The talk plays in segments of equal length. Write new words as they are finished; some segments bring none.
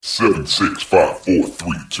7, 6, 5, 4,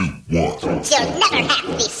 3, 2, 1. You'll never have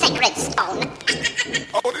the sacred stone.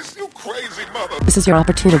 Oh, this you crazy mother. This is your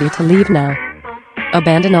opportunity to leave now.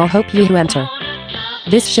 Abandon all hope, ye who enter.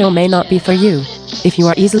 This show may not be for you. If you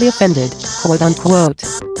are easily offended, quote unquote,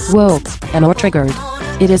 woke, and or triggered,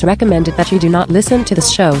 it is recommended that you do not listen to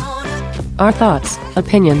this show. Our thoughts,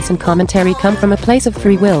 opinions, and commentary come from a place of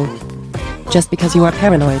free will. Just because you are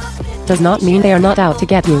paranoid does not mean they are not out to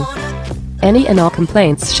get you. Any and all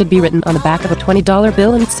complaints should be written on the back of a $20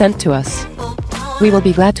 bill and sent to us. We will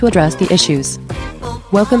be glad to address the issues.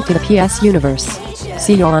 Welcome to the PS Universe.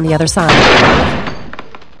 See you on the other side.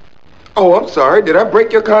 Oh, I'm sorry. Did I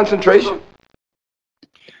break your concentration?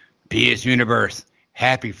 PS Universe.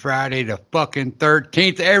 Happy Friday the fucking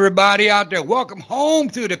 13th. Everybody out there, welcome home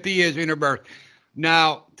to the PS Universe.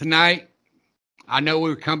 Now, tonight, I know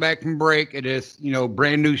we come back from break. It is,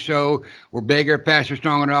 brand new show. We're bigger, faster,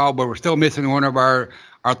 stronger and all, but we're still missing one of our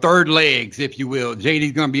third legs, if you will.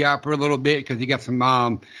 JD's going to be out for a little bit because he got some,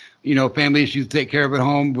 family issues to take care of at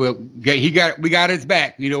home. We got his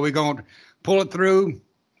back. We're going to pull it through.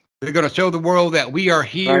 We're going to show the world that we are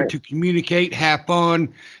here to communicate, have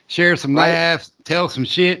fun, share some laughs, tell some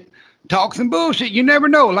shit, talk some bullshit. You never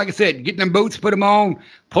know. Like I said, get them boots, put them on,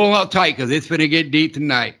 pull them up tight because it's going to get deep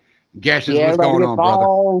tonight. Gashes, what's going on,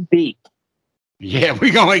 brother? Deep. Yeah,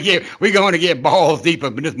 we're going to get balls deep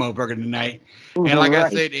up in this motherfucker tonight. And like I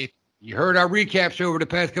said, if you heard our recap show over the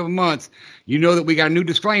past couple of months, you know that we got a new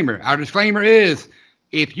disclaimer. Our disclaimer is,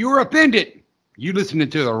 if you're offended, you listening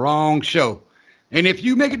to the wrong show. And if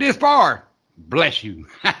you make it this far, bless you.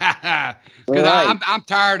 Because I'm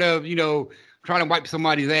tired of, trying to wipe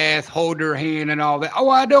somebody's ass, hold their hand and all that.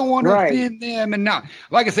 Oh, I don't want to offend them. And not,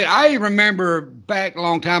 like I said, I remember back a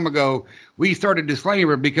long time ago, we started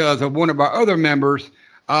disclaimer because of one of our other members,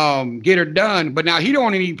 Get Her Done. But now he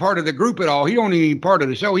don't even part of the group at all. He don't even part of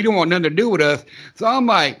the show. He don't want nothing to do with us. So I'm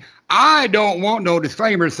like, I don't want no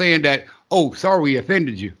disclaimer saying that, oh, sorry, we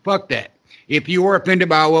offended you. Fuck that. If you were offended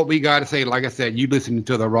by what we got to say, like I said, you listening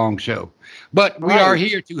to the wrong show. But we are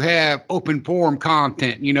here to have open forum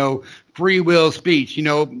content, free will speech.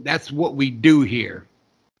 That's what we do here.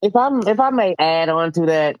 If I may add on to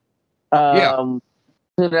that, to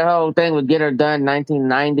the whole thing with Get Her Done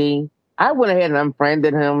 1990, I went ahead and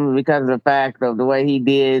unfriended him because of the fact of the way he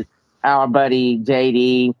did our buddy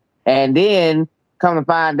JD. And then come to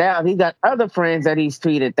find out, he got other friends that he's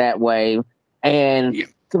treated that way. And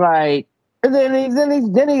and then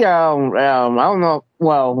he I don't know.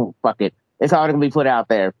 Well, fuck it. It's all gonna be put out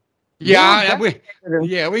there. Yeah, we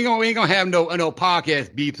ain't gonna have no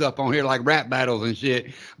podcast beeps up on here like rap battles and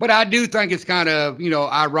shit. But I do think it's kind of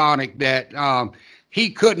ironic that he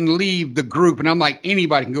couldn't leave the group, and I'm like,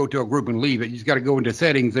 anybody can go to a group and leave it. You just got to go into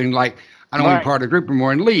settings and I don't want to be part of the group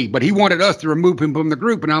anymore and leave. But he wanted us to remove him from the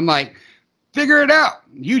group, and I'm like, figure it out.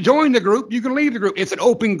 You join the group, you can leave the group. It's an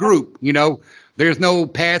open group, There's no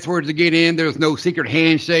passwords to get in. There's no secret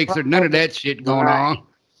handshakes or none of that shit going on.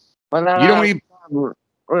 But you don't even.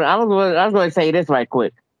 I was going to say this right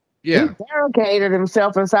quick. Yeah. He barricaded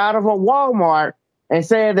himself inside of a Walmart and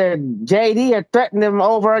said that JD had threatened him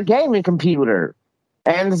over a gaming computer.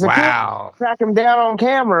 And the security tracked him down on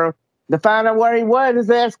camera to find out where he was and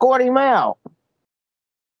they escort him out.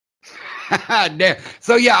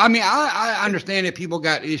 So, yeah, I mean, I understand that people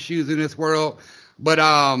got issues in this world. But,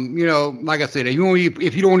 like I said, if you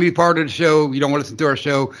don't want to be part of the show, you don't want to listen to our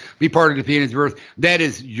show, be part of the PS Universe, that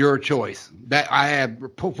is your choice. That I have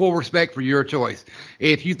full respect for your choice.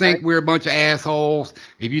 If you think we're a bunch of assholes,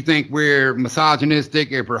 if you think we're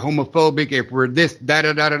misogynistic, if we're homophobic, if we're this, that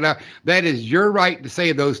is your right to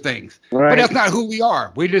say those things. Right. But that's not who we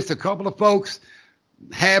are. We're just a couple of folks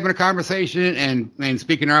having a conversation and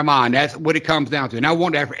speaking our mind. That's what it comes down to. And I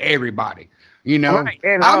want that for everybody. I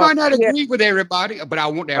might not agree with everybody, but I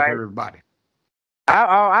want that for everybody.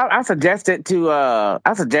 I suggested to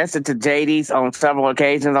JD's on several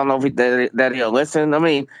occasions. I don't know if that he'll listen. I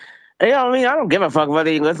mean, I don't give a fuck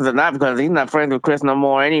whether he listens or not because he's not friends with Chris no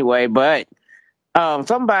more anyway. But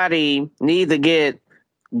somebody needs to get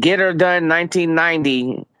Her Done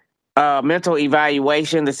 1990 mental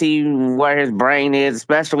evaluation to see where his brain is,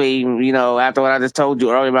 especially, after what I just told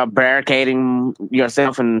you earlier about barricading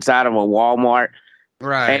yourself inside of a Walmart.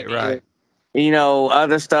 Right.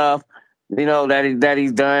 Other stuff, that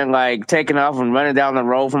he's done, like taking off and running down the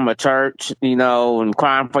road from a church, and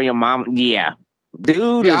crying for your mom. Yeah.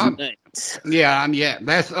 Dude is nuts. Yeah,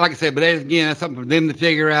 that's like I said, but that's something for them to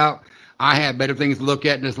figure out. I have better things to look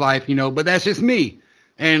at in this life, but that's just me.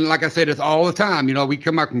 And like I said, it's all the time. You know, we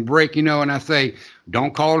come back from break, you know, and I say,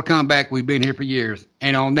 don't call to come back. We've been here for years.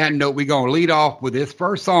 And on that note, we're going to lead off with this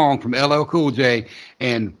first song from LL Cool J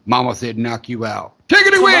and Mama Said Knock You Out. Take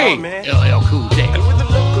it away, LL Cool J. And with the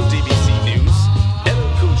local DBC news,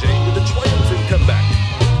 LL Cool J with a triumphant comeback.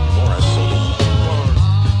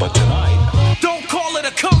 But tonight, don't call it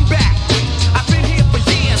a comeback. I've been here for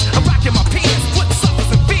years. I'm rocking my pants, foot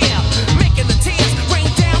suckers in fear, making the tears rain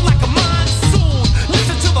down like a monsoon.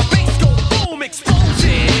 Listen to the bass go boom,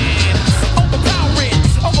 explosion, overpowering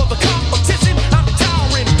over the competition. I'm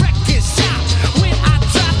towering, wrecking shop. When I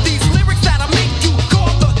drop these lyrics that'll make you call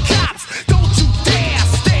the cops. Don't you dare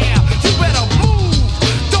stare. You better move.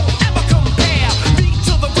 Don't ever compare me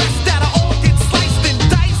to the rest that'll all get sliced and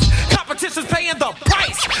diced. Competition's paying the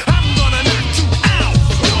price. I'm gonna knock you out.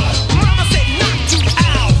 Mama said knock you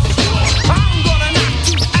out. I'm gonna knock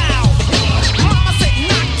you out. Mama said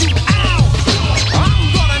knock you out.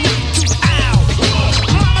 I'm gonna knock you out.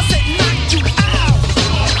 Mama said knock you out.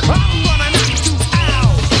 I'm gonna knock you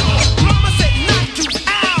out. Mama said knock you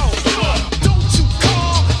out. Don't you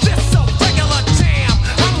call this a regular jam.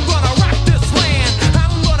 I'm gonna rock this land.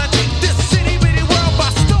 I'm gonna take this city bitty world by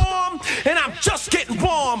storm. And I'm just getting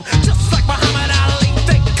warm. Just like Muhammad Ali,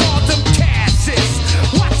 they called him Cassius.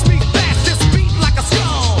 Watch me blast this beat like a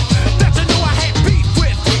skull that you knew I had beef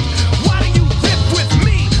with. Why do you riff with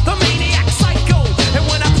me, the maniac psycho? And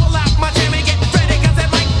when I pull out my jam and get ready, cause it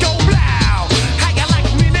might go blow. How you like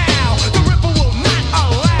me now? The Ripper will not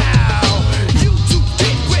allow you to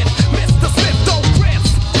get with Mr. Smith, don't riff.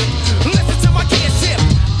 Listen to my gear shift.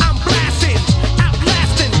 I'm blasting,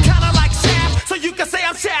 outlasting, kinda like Shaft, so you can say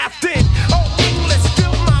I'm shafting. Oh, English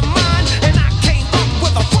fill my mind, and I came up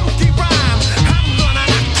with a funky rhyme. I'm gonna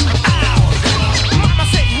knock you out. Mama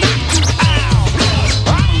said knock you out.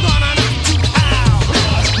 I'm gonna knock you out.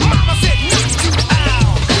 Mama said knock you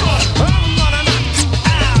out. I'm gonna knock you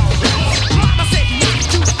out. Mama said knock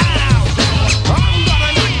you out. I'm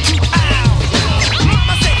gonna knock you out.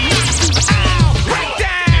 Mama said knock you out. Break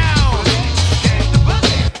down.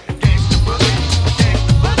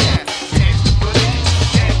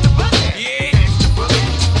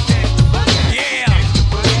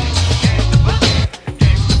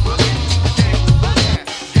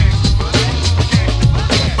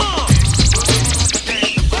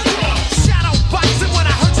 Shadow boxing when I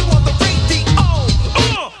heard you on the radio.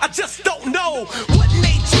 I just don't know what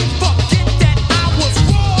made you forget that I was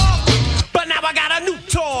raw. But now I got a new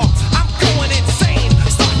tour. I'm going insane,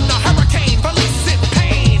 starting a hurricane, releasing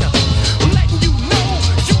pain, letting you know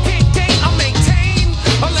you can't gain or maintain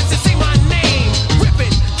unless you say my name.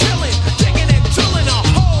 Ripping, killing, digging and drilling a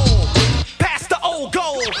hole past the old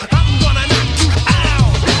goal. I'm gonna knock you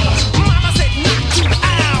out. Mama said knock you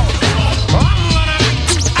out. I'm gonna knock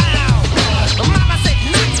you out. Mama said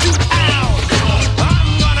knock you out. I'm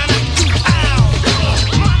gonna knock you out.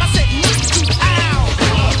 Mama said knock you out.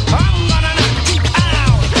 I'm gonna knock you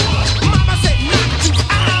out. Mama said knock you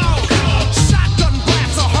out. Shotgun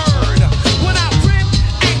blasts are heard when I rip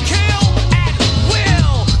and kill at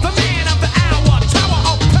will. The man of the hour, tower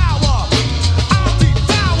of power. I'll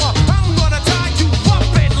devour. I'm gonna tie you up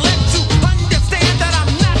and let you understand that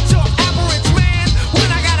I'm not your average man. When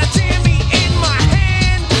I got a jammy in my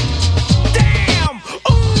hand, damn,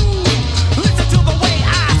 ooh, listen to the way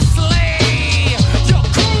I slay your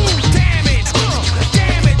crew. Damage,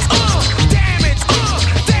 damage, damage,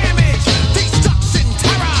 damage, destruction,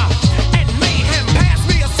 terror, and mayhem. Pass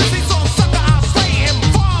me a sissy song sucker, I'll slay him.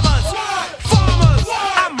 Farmers,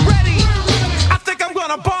 I'm ready. I think I'm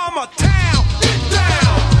gonna bomb a town. Get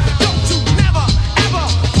down. Don't you never, ever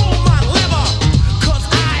pull my lever, cause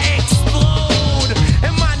I explode.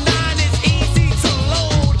 And my 9 is easy to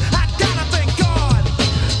load. I gotta thank God,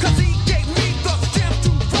 cause he gave me the strength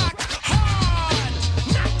to rock hard.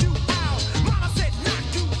 Knock you out. Mama said knock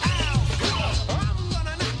you out. I'm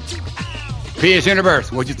gonna knock you out. PS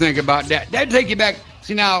Universe, what'd you think about that? That'd take you back.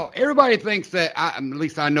 See, now, everybody thinks that, at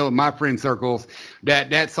least I know in my friend circles,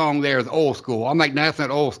 that song there is old school. I'm like, no, that's not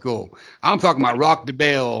old school. I'm talking about Rock the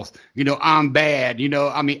Bells, you know, I'm Bad, you know,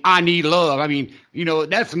 I mean, I Need Love. I mean, you know,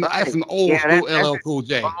 that's some old school LL Cool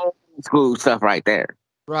J. Old school stuff right there.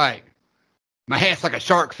 Right. My hat's like a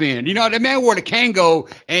shark fin. You know, the man wore the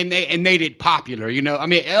Kango and made it popular, you know. I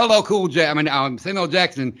mean, LL Cool J, Samuel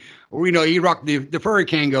Jackson, you know, he rocked the furry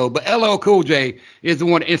Kango, but LL Cool J is the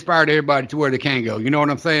one that inspired everybody to wear the Kango. You know what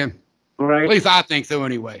I'm saying? Right. At least I think so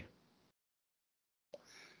anyway.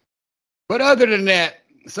 But other than that,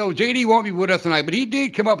 so JD won't be with us tonight, but he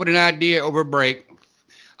did come up with an idea over break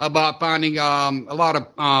about finding a lot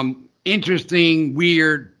of interesting,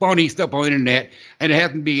 weird, funny stuff on the internet, and it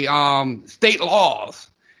happened to be state laws.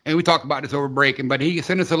 and we talked about this over breaking, but he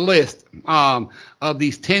sent us a list of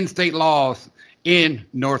these 10 state laws in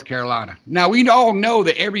North Carolina. Now, we all know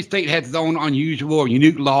that every state has its own unusual or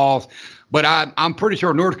unique laws, but I'm pretty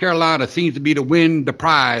sure North Carolina seems to be to win the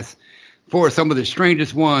prize for some of the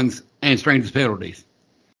strangest ones and strangest penalties.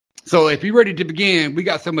 So if you're ready to begin, we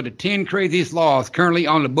got some of the 10 craziest laws currently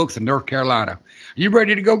on the books in North Carolina. You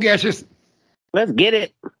ready to go, Gaseous? Let's get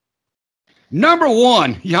it. Number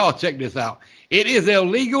 1, y'all check this out. It is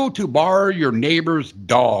illegal to borrow your neighbor's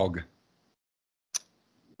dog.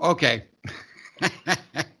 Okay.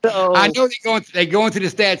 So, I know they go into the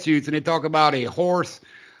statutes and they talk about a horse,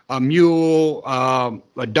 a mule,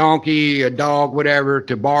 a donkey, a dog, whatever,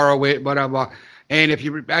 to borrow it, whatever. And if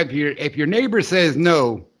your neighbor says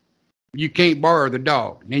no, you can't borrow the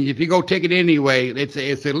dog. And if you go take it anyway,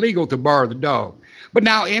 it's illegal to borrow the dog. But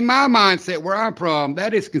now, in my mindset, where I'm from,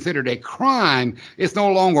 that is considered a crime. It's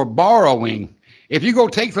no longer borrowing. If you go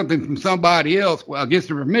take something from somebody else against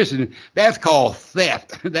their permission, that's called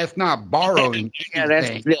theft. That's not borrowing.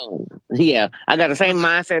 Yeah, I got the same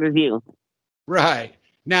mindset as you. Right.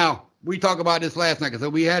 Now, we talked about this last night because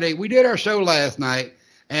we did our show last night,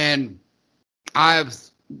 and I've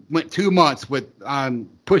went 2 months with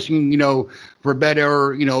pushing, for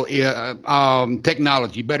better,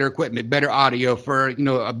 technology, better equipment, better audio for,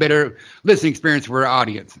 a better listening experience for our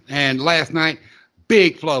audience. And last night,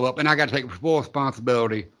 big flow up, and I got to take full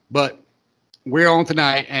responsibility. But we're on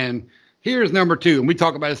tonight, and here's number 2. And we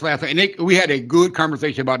talked about this last night, and we had a good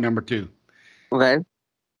conversation about number 2. Okay.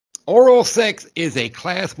 Oral sex is a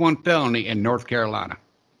Class 1 felony in North Carolina.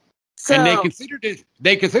 So, and they consider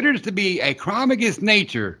this to be a crime against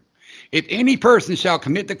nature. If any person shall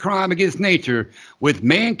commit the crime against nature with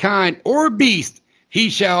mankind or beast, he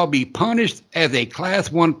shall be punished as a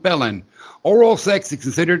Class 1 felon. Oral sex is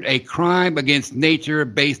considered a crime against nature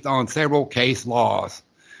based on several case laws.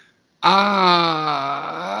 I'm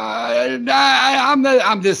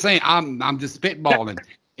just saying, I'm just spitballing.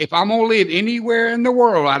 If I'm gonna live anywhere in the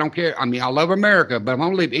world, I don't care. I mean, I love America, but if I'm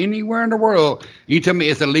gonna live anywhere in the world, you tell me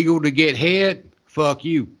it's illegal to get head, fuck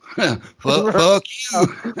you. fuck you.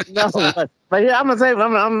 No, but yeah, I'm gonna say, I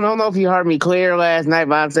don't know if you heard me clear last night,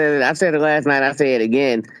 but I said it last night. I say it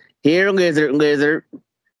again. Here, lizard.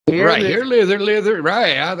 Here, lizard.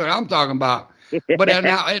 Right, that's what I'm talking about. But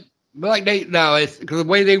it's because the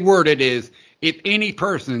way they word it is, if any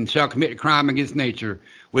person shall commit a crime against nature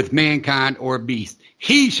with mankind or beast,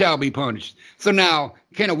 he shall be punished. So now,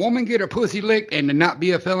 can a woman get her pussy licked and not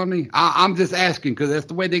be a felony? I'm just asking because that's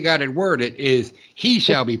the way they got it worded, is he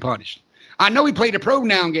shall be punished. I know we play the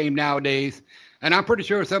pronoun game nowadays, and I'm pretty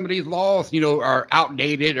sure some of these laws, are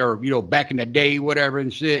outdated or, back in the day, whatever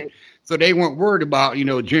and shit. So they weren't worried about,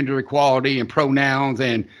 gender equality and pronouns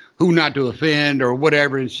and who not to offend or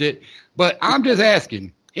whatever and shit. But I'm just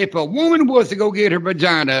asking, if a woman was to go get her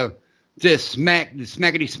vagina just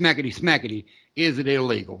smackety, is it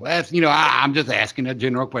illegal? That's, I'm just asking a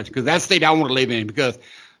general question because that's the state I want to live in because,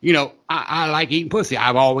 I like eating pussy.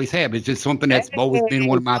 I've always have. It's just something that's always been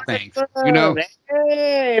one of my things,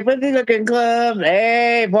 Hey, pussy looking club.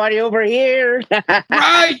 Hey, party over here.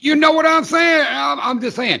 Right. You know what I'm saying? I'm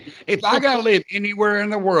just saying, if I got to live anywhere in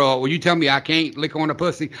the world, will you tell me I can't lick on a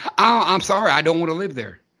pussy? I'm sorry. I don't want to live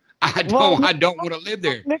there. I don't want to live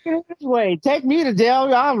there. Look at it this way. Take me to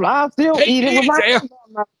jail. I'll still eat it with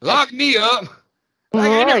my Lock me up. Like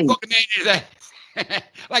I never fucking made his ass.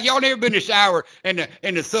 Like y'all never been in the shower and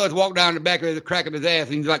the suds walk down the back of the crack of his ass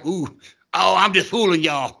and he's like, I'm just fooling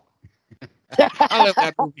y'all. I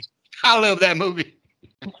love that movie.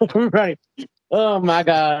 Right. Oh my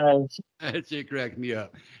gosh. That shit cracked me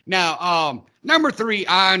up. Now, number 3,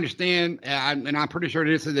 I understand, and I'm pretty sure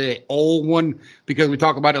this is an old one because we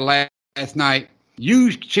talked about it last night.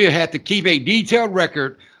 You should have to keep a detailed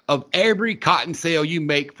record of every cotton sale you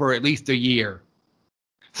make for at least a year.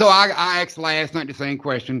 So I asked last night the same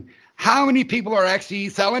question. How many people are actually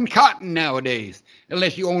selling cotton nowadays?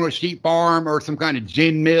 Unless you own a sheep farm or some kind of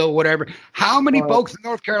gin mill, whatever. How many folks in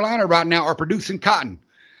North Carolina right now are producing cotton?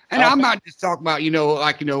 And I'm not just talking about,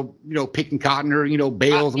 picking cotton or,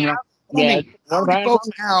 bales. How many folks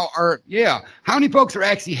now how many folks are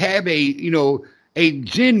actually have a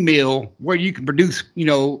gin mill where you can produce,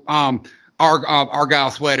 Argyle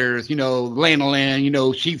sweaters,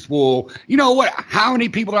 lanolin, sheep's wool, how many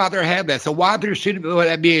people out there have that? So why there should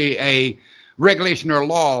that be a regulation or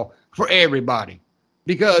law for everybody?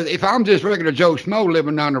 Because if I'm just regular Joe Schmo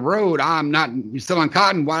living down the road, I'm not selling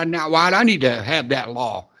cotton. Why do I need to have that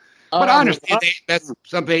law? But I understand that's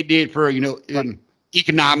something they did for,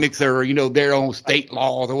 economics or, their own state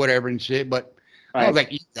laws or whatever and shit. But I was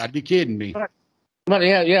like, you got to be kidding me.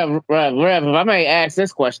 But Rev, if I may ask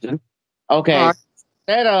this question. Okay.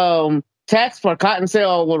 That tax for cotton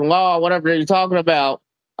sale with law, whatever you're talking about,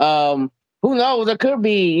 who knows? There could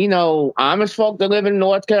be, Amish folk that live in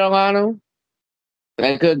North Carolina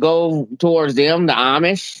that could go towards them, the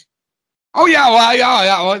Amish. Oh yeah.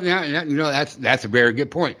 That's a very good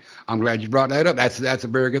point. I'm glad you brought that up. That's a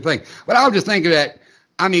very good thing. But I was just thinking that,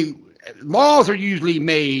 laws are usually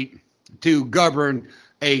made to govern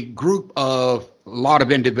a group of a lot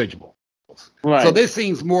of individuals. Right. So this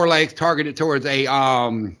seems more like targeted towards a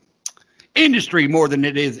industry more than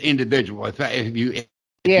it is individual. If you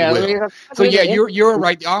So yeah, you're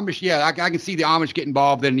right. The Amish, I can see the Amish get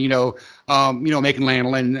involved in making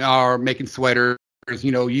lanolin or making sweaters,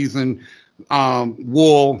 using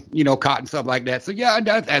wool, cotton, stuff like that. So yeah,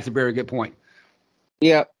 that's a very good point.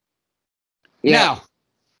 Yeah. Now,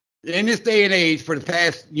 in this day and age, for the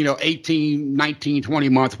past 18, 19, 20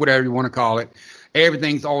 months, whatever you want to call it,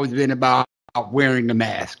 everything's always been about wearing the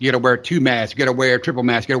mask. You got to wear 2 masks. You got to wear a triple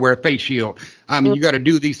mask. You got to wear a face shield. You got to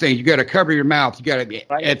do these things. You got to cover your mouth. You got to be.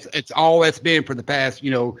 It's all that's been for the past,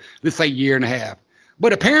 let's say year and a half.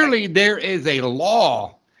 But apparently there is a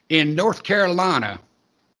law in North Carolina,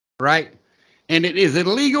 right? And it is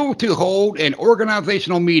illegal to hold an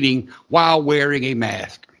organizational meeting while wearing a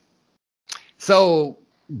mask. So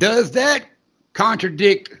does that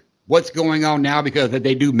contradict what's going on now because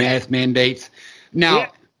they do mask mandates now? Yeah.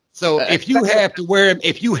 So if you have to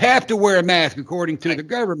wear a mask according to the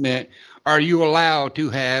government, are you allowed to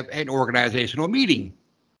have an organizational meeting?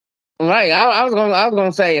 Right. I was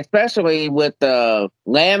gonna say, especially with the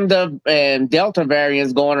Lambda and Delta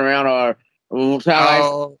variants going around, or don't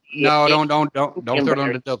throw it on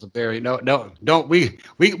the Delta variant. No, don't. We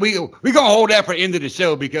gonna hold that for the end of the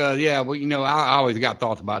show because I always got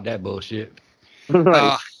thoughts about that bullshit.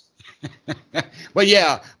 Right. But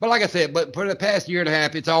like I said, but for the past year and a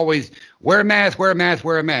half, it's always wear a mask.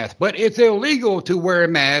 But it's illegal to wear a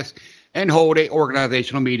mask and hold a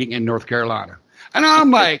organizational meeting in North Carolina. And I'm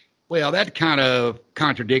like, well, that kind of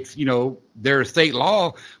contradicts, their state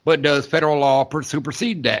law, but does federal law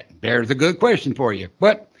supersede that? There's a good question for you.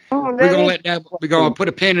 But we're going to put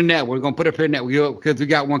a pin in that. We're going to put a pin in that because we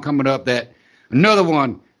got one coming up another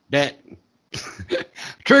one that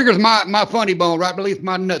triggers my funny bone right beneath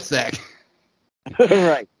my nutsack.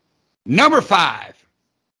 Right. Number 5.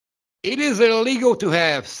 It is illegal to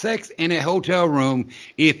have sex in a hotel room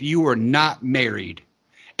if you are not married.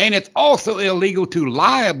 And it's also illegal to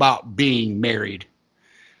lie about being married.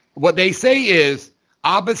 What they say is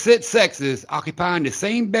opposite sexes occupying the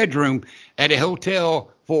same bedroom at a hotel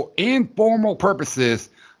for informal purposes,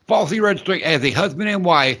 falsely registering as a husband and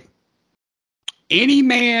wife. Any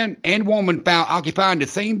man and woman found occupying the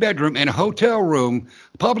same bedroom in a hotel room,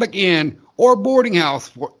 public inn, or boarding house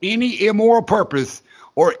for any immoral purpose,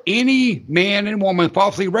 or any man and woman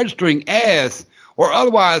falsely registering as or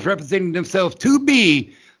otherwise representing themselves to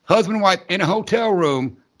be husband and wife in a hotel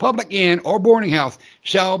room, public inn, or boarding house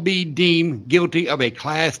shall be deemed guilty of a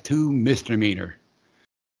Class 2 misdemeanor.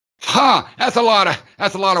 That's a lot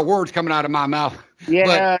of words coming out of my mouth.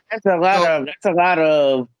 Yeah, that's a lot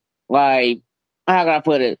of like, how can I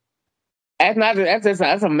put it?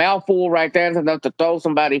 That's a mouthful right there. That's enough to throw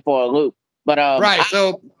somebody for a loop. But right.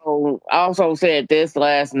 I also said this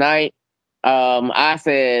last night. I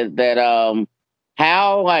said that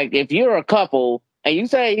how, like, if you're a couple and you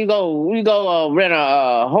say you go rent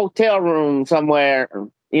a hotel room somewhere,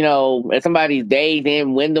 at somebody's Days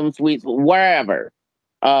Inn, Wyndham Suites, wherever,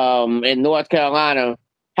 in North Carolina,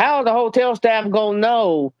 how is the hotel staff gonna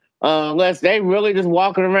know unless they really just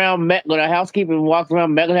walking around, with a housekeeper walking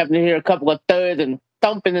around, having to hear a couple of thuds and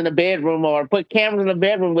thumping in the bedroom or put cameras in the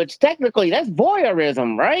bedroom, which technically that's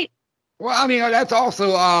voyeurism, right? Well, that's also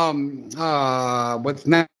what's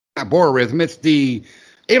not voyeurism. It's the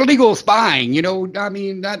illegal spying.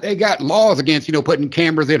 They got laws against putting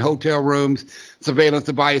cameras in hotel rooms, surveillance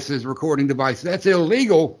devices, recording devices. That's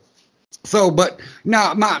illegal. So, but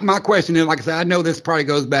now my question is, like I said, I know this probably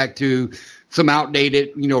goes back to some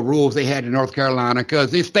outdated, rules they had in North Carolina,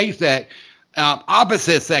 because it states that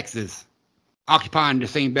opposite sexes occupying the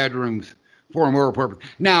same bedrooms for a moral purpose.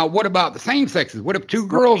 Now, what about the same sexes? What if 2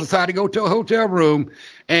 girls decide to go to a hotel room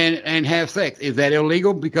and have sex? Is that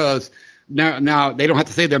illegal? Because now they don't have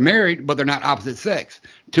to say they're married, but they're not opposite sex.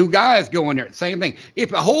 2 guys go in there, same thing.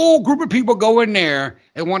 If a whole group of people go in there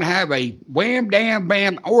and want to have a wham, damn,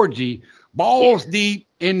 bam orgy, balls deep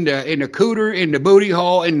in the cooter, in the booty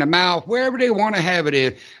hole, in the mouth, wherever they want to have it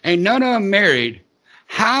is, and none of them married,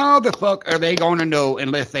 how the fuck are they going to know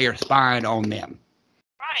unless they are spying on them?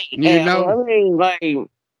 Right.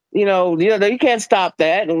 You can't stop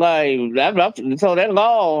that. So that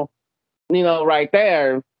law, right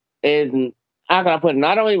there is, how can I put it,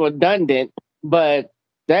 not only redundant, but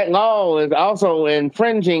that law is also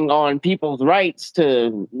infringing on people's rights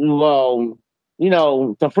to, to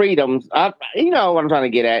freedoms. You know what I'm trying to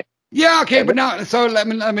get at. Yeah, okay, but now, so let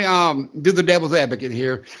me do the devil's advocate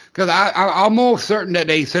here, because I'm almost certain that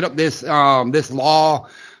they set up this law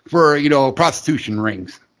for prostitution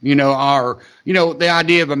rings, or the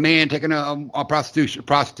idea of a man taking a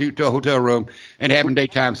prostitute to a hotel room and having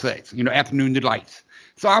daytime sex, afternoon delights.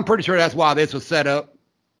 So I'm pretty sure that's why this was set up.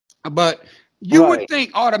 But you would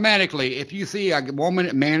think automatically, if you see a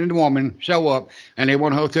man and a woman show up and they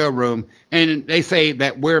want a hotel room and they say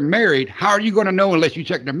that we're married, how are you going to know unless you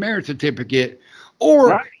check their marriage certificate?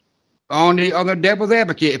 Or on the devil's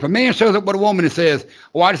advocate, if a man shows up with a woman and says,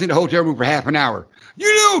 "Oh, I just need a hotel room for half an hour,"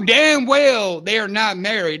 you know damn well they're not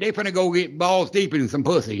married. They're finna go get balls deep in some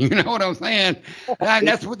pussy. You know what I'm saying? And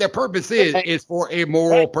that's what their purpose is for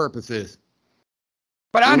immoral purposes.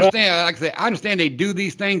 But I understand, like I said, I understand they do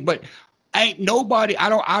these things, but ain't nobody,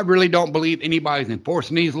 I really don't believe anybody's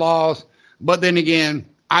enforcing these laws. But then again,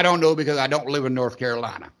 I don't know because I don't live in North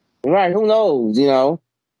Carolina. Right. Who knows,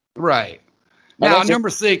 Right. Now, number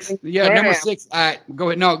 6. Yeah, Graham. Number 6. Go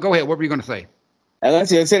ahead. No, go ahead. What were you going to say?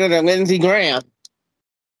 Unless you're Senator Lindsey Graham.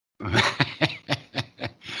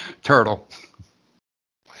 Turtle.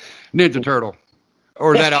 Ninja Turtle.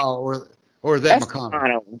 Or is that or is that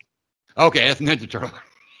McConnell? Okay, that's Ninja Turtle.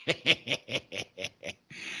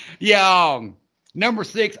 Yeah, number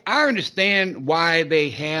 6, I understand why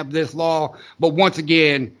they have this law, but once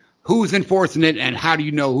again, who's enforcing it and how do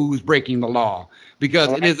you know who's breaking the law? Because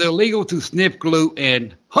it is illegal to sniff glue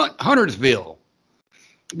in Huntersville,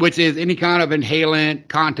 which is any kind of inhalant,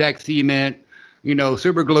 contact cement,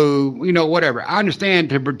 super glue, whatever. I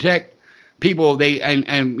understand to protect people, they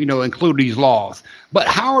include these laws. But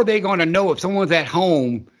how are they going to know if someone's at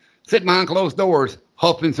home sitting behind closed doors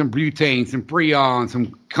huffing some butane, some Freon,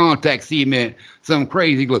 some contact cement, some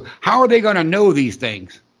crazy glue? How are they going to know these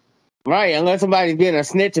things? Right, unless somebody's being a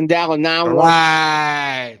snitch and dialing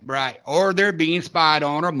 911. Right. Or they're being spied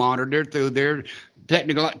on or monitored through their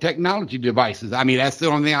technology devices. I mean, that's the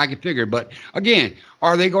only thing I can figure. But again,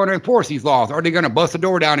 are they going to enforce these laws? Are they going to bust the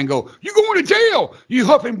door down and go, "You going to jail, you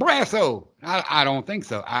huffing Brasso"? I don't think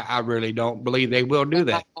so. I really don't believe they will do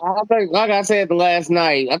that. I think, like I said last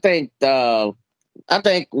night, I think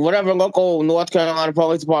whatever local North Carolina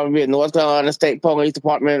Police Department, be it North Carolina State Police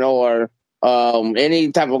Department or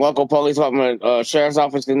any type of local police department, sheriff's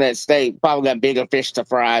office in that state, probably got bigger fish to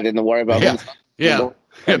fry than to worry about. Yeah.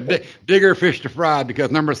 Bigger fish to fry, because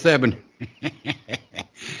number 7,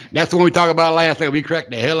 that's the one we talked about last night. We cracked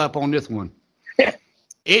the hell up on this one.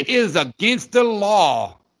 It is against the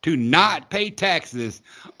law to not pay taxes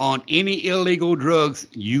on any illegal drugs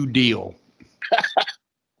you deal.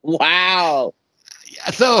 Wow.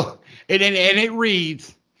 So, and it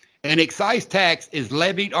reads, an excise tax is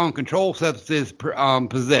levied on controlled substances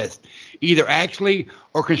possessed, either actually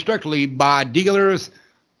or constructively by dealers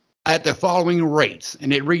at the following rates.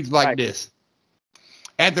 And it reads like this.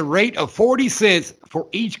 At the rate of 40 cents for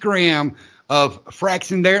each gram of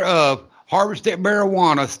fraction thereof, harvested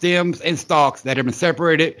marijuana stems and stalks that have been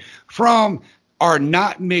separated from are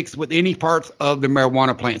not mixed with any parts of the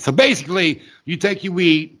marijuana plant. So basically, you take your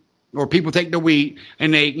weed, or people take the weed,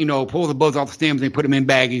 and they, pull the buds off the stems, and they put them in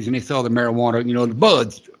baggies, and they sell the marijuana, the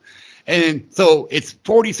buds. And so it's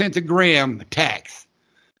 40 cents a gram tax.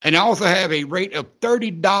 And I also have a rate of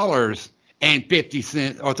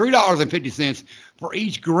 $30.50 or $3.50 for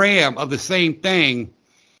each gram of the same thing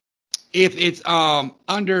if it's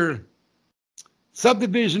under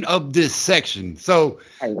subdivision of this section. So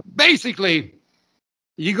basically,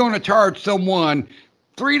 you're going to charge someone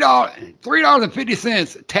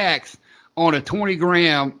 $3.50 tax on a 20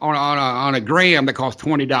 gram on a gram that costs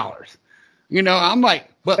 $20. I'm like,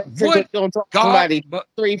 but what? Somebody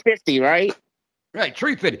 $3.50, right? Right,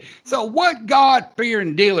 $3.50. So what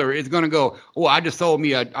God-fearing dealer is going to go, "Oh, I just sold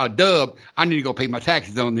me a dub. I need to go pay my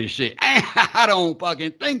taxes on this shit"? I don't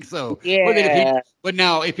fucking think so. Yeah. But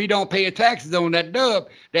now, if he don't pay his taxes on that dub,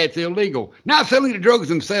 that's illegal. Not selling the drugs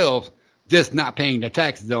themselves, just not paying the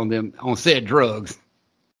taxes on them, on said drugs.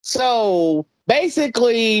 So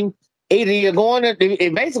basically, either you're going to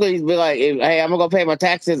basically be like, "Hey, I'm gonna pay my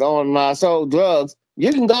taxes on my sold drugs."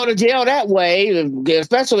 You can go to jail that way,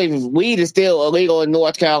 especially if weed is still illegal in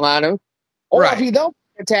North Carolina. Or if you don't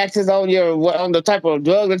pay taxes on the type of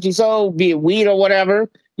drug that you sold, be it weed or whatever,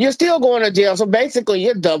 you're still going to jail. So basically,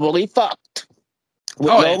 you're doubly fucked.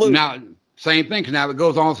 Now same thing. Cause now it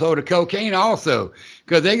goes also to cocaine also,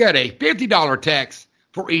 because they got a $50 tax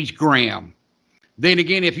for each gram. Then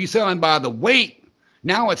again, if you sell them by the weight,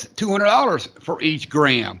 now it's $200 for each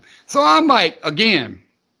gram. So I'm like, again,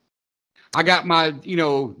 I got my,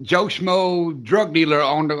 Joe Schmo drug dealer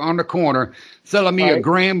on the corner selling me a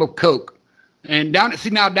gram of coke. And down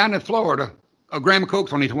in Florida, a gram of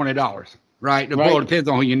coke's only $20, right? Well, it depends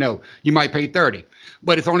on who you know. You might pay $30,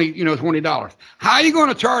 but it's only, $20. How are you going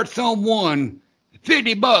to charge someone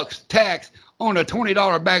 $50 tax on a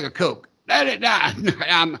 $20 bag of coke?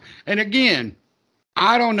 And again,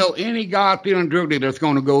 I don't know any God-fearing drug dealer that's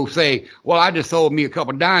going to go say, well, I just sold me a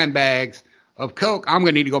couple dime bags of coke. I'm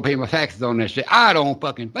going to need to go pay my taxes on that shit. I don't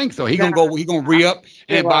fucking think so. He's going to re-up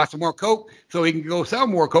and buy some more coke so he can go sell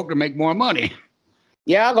more coke to make more money.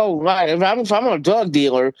 Yeah, I'll go, right. If I'm a drug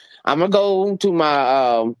dealer, I'm going to go to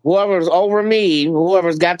my, whoever's over me,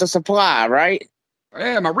 whoever's got the supply, right?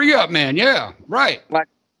 Yeah, my re-up man. Yeah, right. Like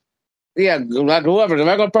whoever, the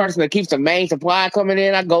regular person that keeps the main supply coming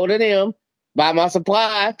in, I go to them, buy my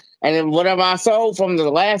supply, and then whatever I sold from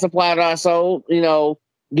the last supply that I sold,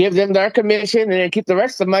 give them their commission and then keep the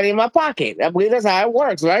rest of the money in my pocket. I believe that's how it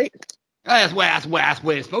works, right? That's why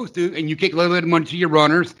it's supposed to. And you kick a little bit of money to your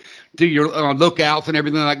runners, to your lookouts and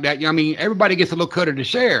everything like that. I mean, everybody gets a little cut of the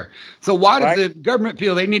share. So why does the government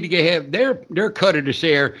feel they need to have their cut of the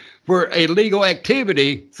share for illegal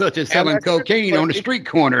activity such as selling cocaine on the street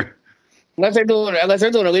corner? Unless they're doing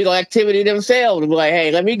illegal activity themselves, be like,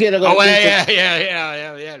 hey, let me get a little. Oh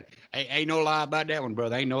yeah. Ain't no lie about that one,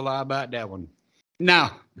 brother. Ain't no lie about that one.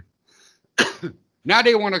 Now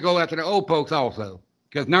they want to go after the old folks also,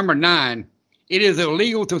 because number 9, it is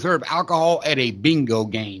illegal to serve alcohol at a bingo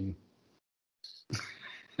game.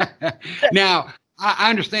 Now, I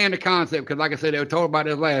understand the concept because, like I said, they were told about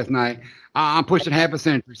this last night. I'm pushing half a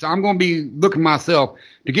century, so I'm going to be looking myself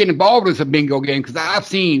to get involved in some bingo game because I've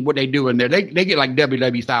seen what they do in there. They get like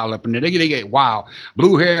WWE style up in there. They get wild,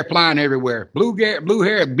 blue hair flying everywhere, blue hair,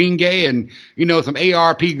 bingay, and some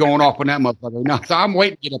ARP going off on that motherfucker. So I'm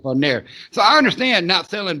waiting to get up on there. So I understand not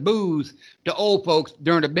selling booze to old folks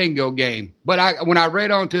during the bingo game, but when I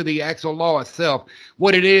read onto the actual law itself,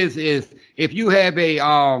 what it is if you have a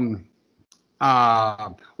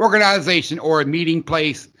organization or a meeting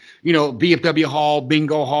place, VFW hall,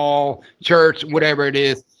 bingo hall, church, whatever it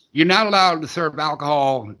is, you're not allowed to serve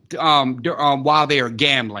alcohol while they are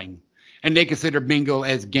gambling, and they consider bingo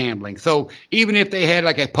as gambling. So even if they had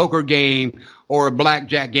like a poker game or a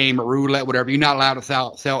blackjack game or roulette, whatever, you're not allowed to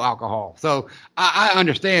sell alcohol. So I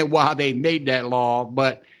understand why they made that law,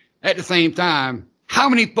 but at the same time, how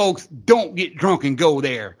many folks don't get drunk and go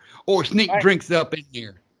there or sneak drinks up in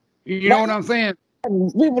there? You know what I'm saying?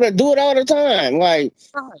 People that do it all the time. Like,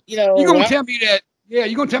 you're going to tell me that,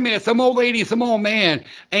 you're going to tell me that some old lady, some old man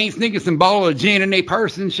ain't sneaking some bottle of gin in their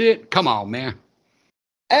purse and shit? Come on, man.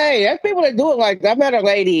 Hey, there's people that do it. Like, I met a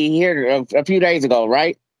lady here a few days ago,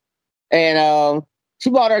 right? And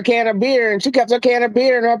she bought her a can of beer, and she kept her can of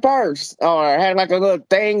beer in her purse, or had like a little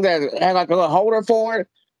thing that had like a little holder for it.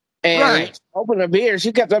 And opened the beer.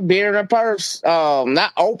 She kept her beer in her purse,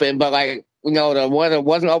 not open, but like, the one that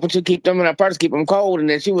wasn't open, to keep them in her purse, keep them cold, and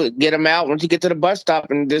then she would get them out when she get to the bus stop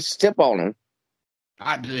and just tip on them.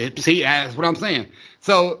 See, that's what I'm saying.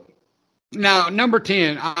 So now, number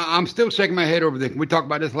 10, I'm still shaking my head over this. We talked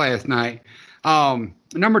about this last night.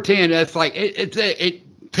 Number 10, that's like it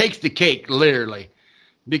takes the cake, literally,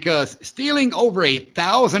 because stealing over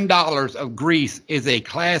 $1,000 of grease is a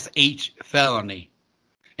Class H felony,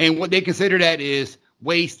 and what they consider that is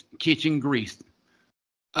waste kitchen grease.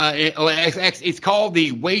 It's called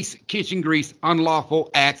the Waste Kitchen Grease Unlawful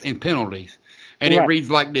Acts and Penalties. And it reads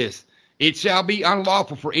like this. It shall be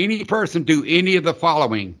unlawful for any person to do any of the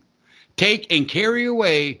following: take and carry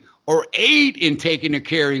away or aid in taking or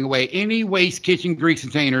carrying away any waste kitchen grease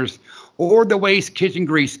containers or the waste kitchen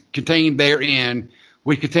grease contained therein,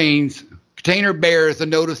 which container bears a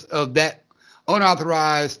notice of that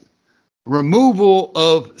unauthorized removal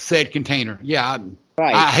of said container. Yeah,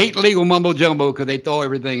 I hate legal mumbo jumbo because they throw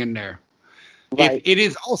everything in there. Right. It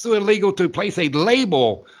is also illegal to place a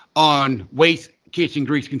label on waste kitchen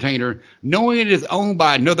grease container, knowing it is owned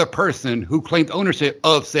by another person who claims ownership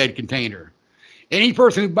of said container. Any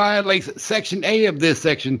person who violates Section A of this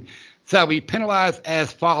section shall be penalized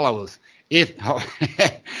as follows. If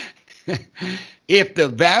the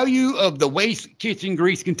value of the waste kitchen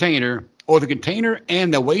grease container or the container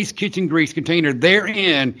and the waste kitchen grease container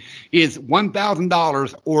therein is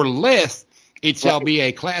 $1,000 or less, it shall be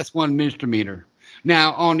a Class 1 misdemeanor.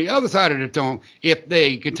 Now, on the other side of the tongue, if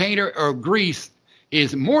the container or grease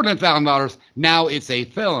is more than $1,000, now it's a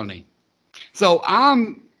felony. So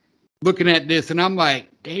I'm looking at this and I'm like,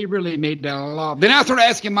 they really made that a law. Then I started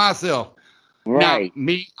asking myself, Right.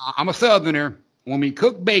 Now, I'm a Southerner. When we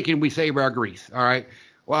cook bacon, we save our grease. All right.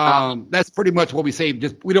 Well, that's pretty much what we save.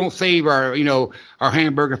 Just we don't save our, our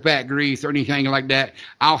hamburger fat grease or anything like that.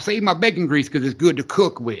 I'll save my bacon grease because it's good to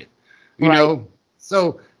cook with. You know.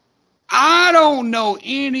 So I don't know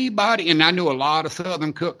anybody, and I know a lot of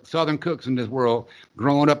Southern cooks in this world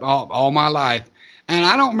growing up all my life, and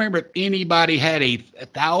I don't remember if anybody had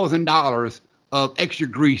 $1,000 of extra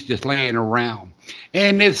grease just laying around.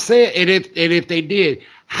 And if they did,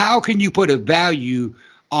 how can you put a value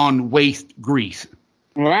on waste grease?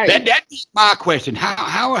 Right. That's my question.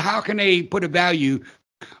 How can they put a value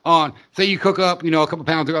on, say you cook up, a couple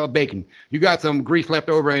pounds of bacon, you got some grease left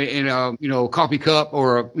over in a, coffee cup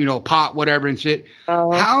or a, pot, whatever and shit.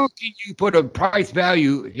 How can you put a price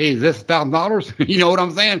value? Hey, is this $1,000? You know what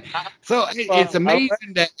I'm saying? So it's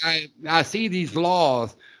amazing that I see these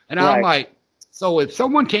laws and I'm like, so if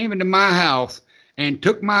someone came into my house and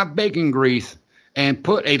took my bacon grease and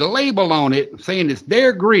put a label on it saying it's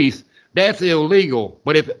their grease, that's illegal.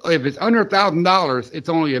 But if it's under $1,000, it's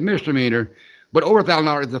only a misdemeanor. But over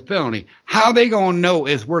 $1,000 is a felony. How they gonna know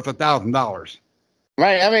it's worth $1,000?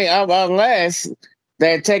 Right. I mean, unless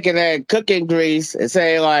they're taking that cooking grease and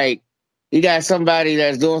say like, you got somebody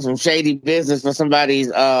that's doing some shady business for somebody's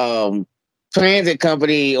transit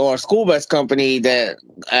company or school bus company that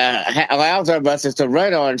allows their buses to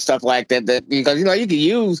run on stuff like that. Because you can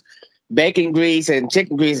use bacon grease and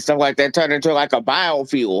chicken grease and stuff like that, turn into like a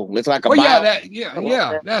biofuel. It's like a that's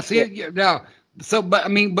it. Yeah. Now,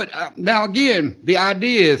 now again, the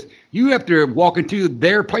idea is you have to walk into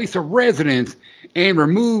their place of residence and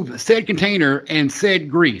remove said container and said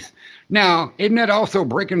grease. Now, isn't that also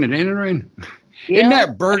breaking and entering? Yeah. Isn't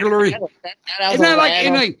that burglary? Isn't that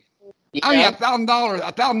like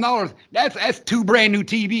 $1,000? That's 2 brand new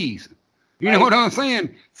TVs. You know what I'm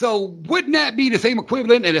saying? So wouldn't that be the same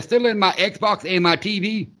equivalent and it's still in my Xbox and my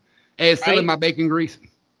TV as still in my bacon grease?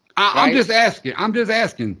 I'm just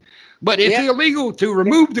asking. But it's illegal to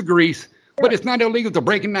remove the grease, but it's not illegal to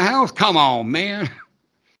break in the house. Come on, man.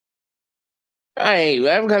 Hey,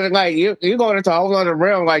 because like you're going into a whole other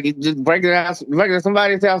realm, like you just breaking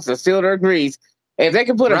somebody's house to steal their grease. If they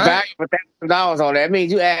can put a value of $1,000 on that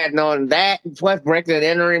means you adding on that plus breaking and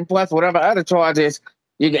entering plus whatever other charges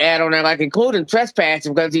you can add on there, like including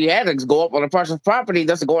trespassing, because you had to go up on a person's property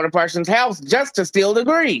just to go in a person's house just to steal the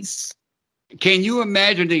grease. Can you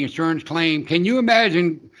imagine the insurance claim? Can you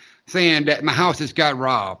imagine saying that my house just got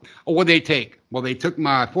robbed? Or what they take? Well, they took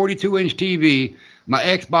my 42-inch TV, my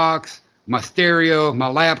Xbox, my stereo, my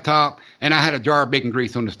laptop, and I had a jar of bacon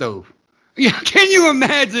grease on the stove. Yeah, can you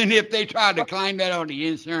imagine if they tried to claim that on the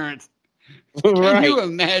insurance? Can you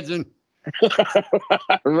imagine?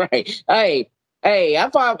 Right.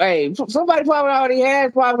 Somebody probably already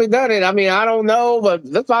has probably done it. I mean, I don't know, but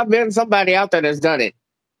there's probably been somebody out there that's done it.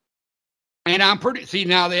 And I'm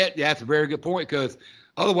now that's a very good point, because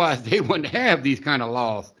otherwise they wouldn't have these kind of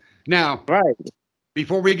laws. Now,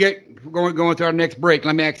 before we get going to our next break,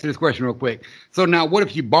 let me ask you this question real quick. So now, what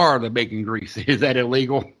if you borrow the bacon grease? Is that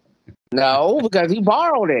illegal? No, because he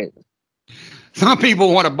borrowed it. Some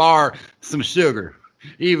people want to borrow some sugar,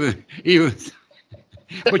 even.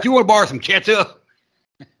 But you want to borrow some ketchup?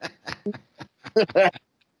 What's that?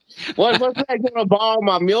 You want to borrow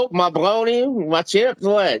my milk, my bologna, my chips?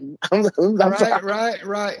 What?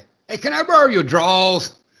 Right. Hey, can I borrow your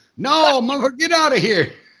drawers? No, motherfucker, get out of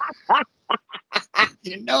here.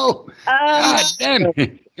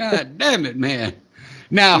 God damn it, man.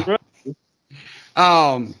 Now,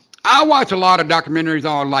 I watch a lot of documentaries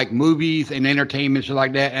on like movies and entertainment, shit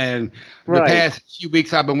like that. And the past few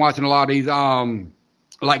weeks, I've been watching a lot of these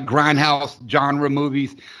like grindhouse genre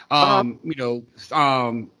movies, type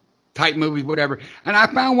movies, whatever. And I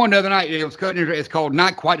found one the other night. It was it's called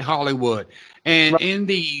Not Quite Hollywood. And in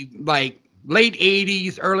the like late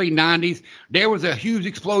 80s, early 90s, there was a huge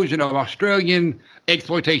explosion of Australian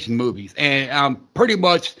exploitation movies. And pretty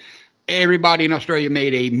much everybody in Australia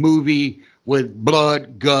made a movie with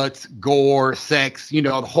blood, guts, gore, sex, the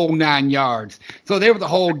whole 9 yards. So there was a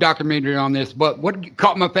whole documentary on this. But what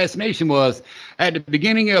caught my fascination was at the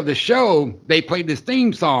beginning of the show, they played this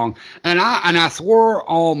theme song. And I swore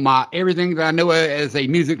on my everything that I know as a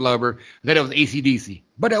music lover that it was AC/DC.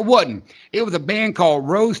 But it wasn't. It was a band called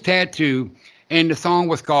Rose Tattoo, and the song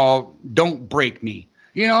was called Don't Break Me.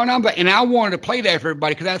 And I'm like, and I wanted to play that for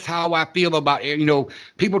everybody because that's how I feel about it.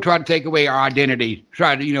 People try to take away our identity,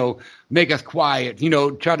 try to, make us quiet,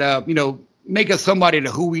 try to, make us somebody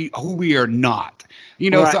to who we are not,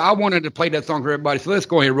 So I wanted to play that song for everybody. So let's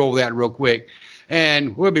go ahead and roll that real quick.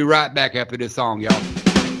 And we'll be right back after this song, y'all.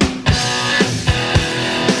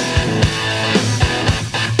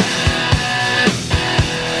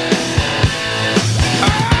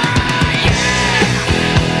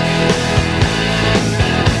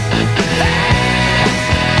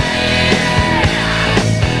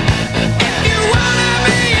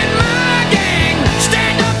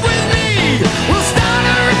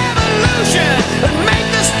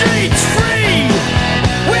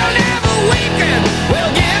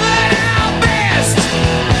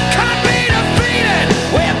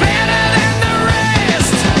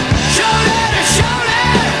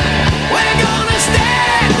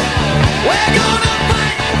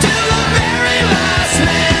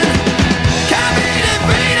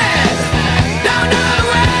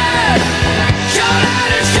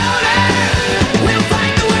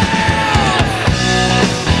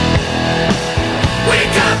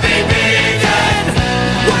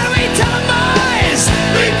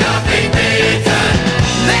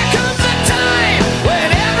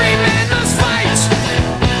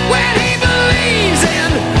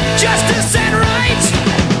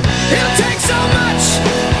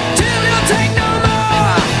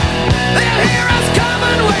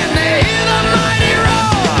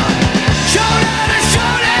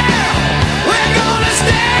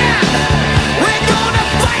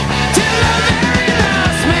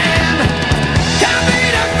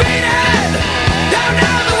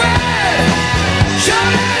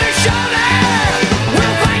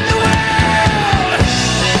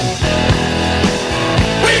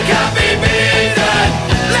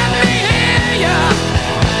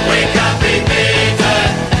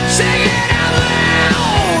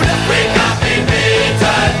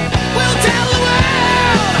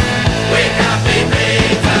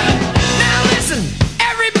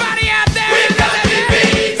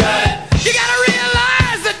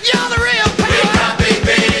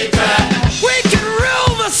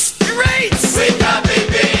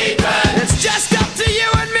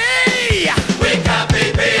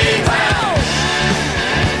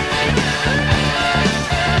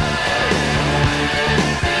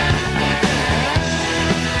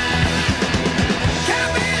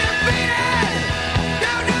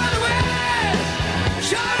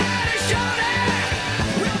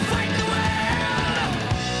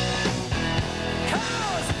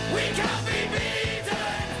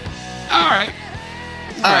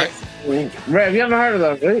 Rev, you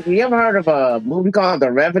ever heard of a movie called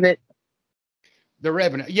The Revenant? The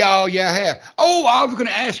Revenant. Yeah, I have. Oh, I was going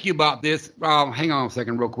to ask you about this. Hang on a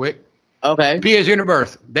second, real quick. Okay. PS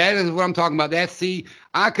Universe. That is what I'm talking about.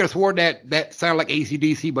 I could have sworn that sounded like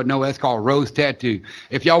AC/DC, but no, that's called Rose Tattoo.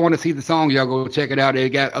 If y'all want to see the song, y'all go check it out. They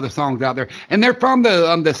got other songs out there, and they're from the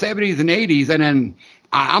 70s and 80s. And then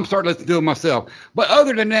I'm starting to listen to them myself. But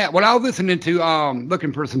other than that, when I was listening to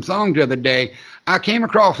looking for some songs the other day, I came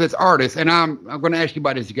across this artist, and I'm going to ask you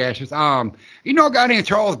about this, Gaseous. You know a guy named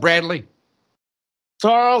Charles Bradley?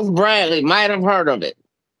 Charles Bradley, might have heard of it.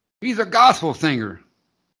 He's a gospel singer.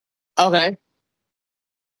 Okay.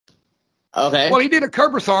 Well, he did a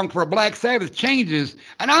cover song for Black Sabbath, Changes,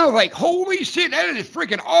 and I was like, holy shit, that is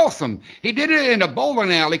freaking awesome. He did it in a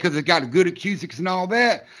bowling alley because it got good acoustics and all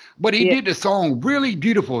that, but he did the song really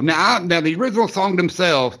beautiful. Now, the original song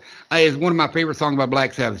themselves is one of my favorite songs by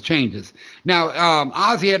Black Sabbath, Changes. Now,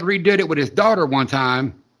 Ozzy had redid it with his daughter one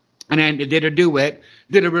time, and then did a duet,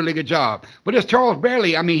 did a really good job. But this Charles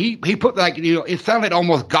Bradley, I mean, he put it sounded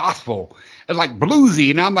almost gospel. It's like bluesy,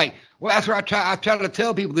 and I'm like, well, that's what I try to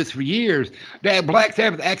tell people this for years, that Black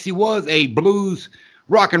Sabbath actually was a blues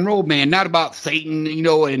rock and roll band, not about Satan,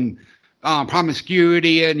 and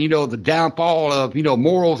promiscuity and, the downfall of,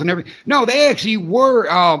 morals and everything. No, they actually were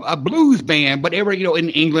a blues band, but they were, in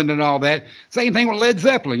England and all that. Same thing with Led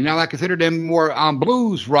Zeppelin. I consider them more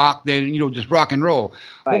blues rock than, just rock and roll.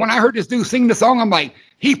 Right. But when I heard this dude sing the song, I'm like,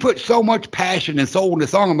 he put so much passion and soul in the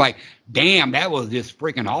song. I'm like, damn, that was just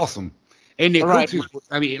freaking awesome. And the acoustics,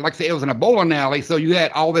 I mean, like I said, it was in a bowling alley, so you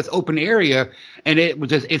had all this open area, and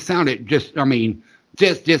it sounded just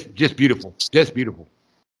beautiful, just beautiful.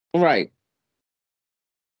 Right.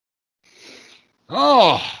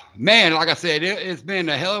 Oh man, like I said, it's been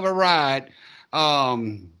a hell of a ride.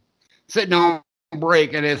 Sitting on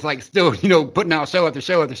break, and it's like still, putting out show after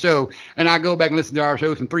show after show, and I go back and listen to our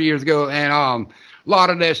shows from 3 years ago, and a lot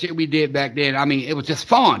of that shit we did back then. I mean, it was just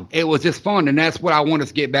fun. It was just fun, and that's what I want us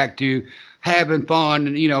to get back to. Having fun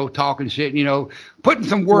and, talking shit, putting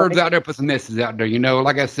some words out there, put some messages out there,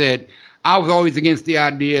 Like I said, I was always against the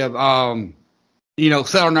idea of,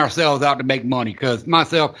 selling ourselves out to make money, because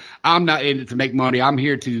myself, I'm not in it to make money. I'm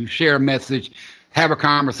here to share a message, have a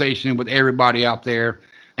conversation with everybody out there.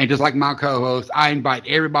 And just like my co-host, I invite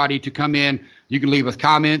everybody to come in. You can leave us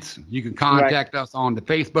comments. You can contact us on the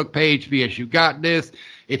Facebook page via You Got This.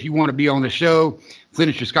 If you want to be on the show, send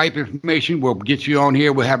us your Skype information. We'll get you on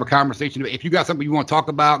here. We'll have a conversation. If you got something you want to talk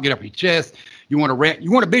about, get up your chest. You want to rant.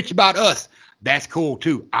 You want to bitch about us. That's cool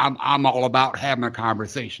too. I'm all about having a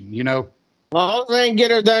conversation. Well, then get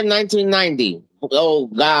her done 1990. Oh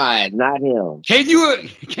God, not him.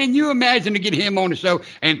 Can you imagine to get him on the show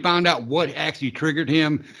and find out what actually triggered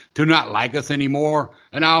him to not like us anymore?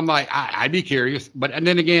 And I'm like, I'd be curious, and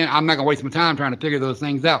then again, I'm not gonna waste my time trying to figure those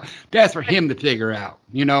things out. That's for him to figure out.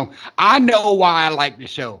 I know why I like the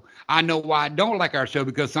show. I know why I don't like our show,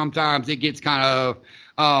 because sometimes it gets kind of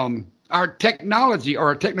our technology or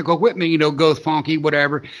our technical equipment, goes funky,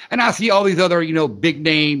 whatever. And I see all these other, big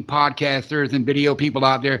name podcasters and video people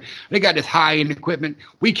out there. They got this high end equipment.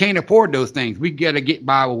 We can't afford those things. We got to get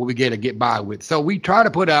by with what we got to get by with. So we try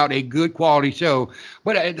to put out a good quality show,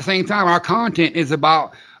 but at the same time, our content is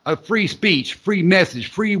about a free speech, free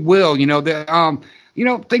message, free will. Things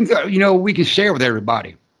that we can share with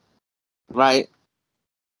everybody. Right.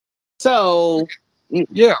 So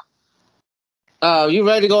yeah. You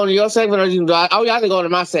ready to go into your segment, or you have to go into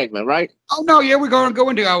my segment, right? Oh no, yeah, we're going to go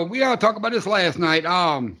into. We got to talk about this last night.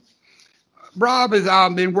 Rob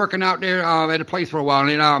has been working out there at a place for a while,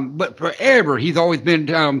 and but forever he's always been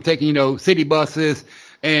taking city buses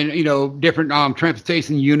and different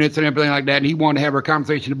transportation units and everything like that. And he wanted to have a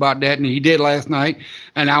conversation about that, and he did last night.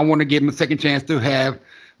 And I want to give him a second chance to have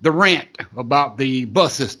the rant about the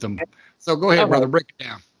bus system. So go ahead, brother, break it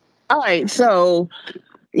down. All right, so.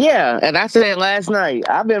 Yeah, and I said last night,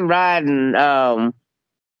 I've been riding our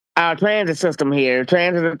transit system here,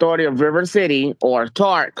 Transit Authority of River City, or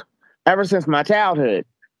TARC, ever since my childhood.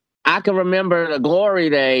 I can remember the glory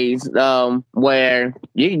days where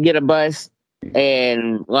you can get a bus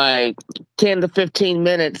in like 10 to 15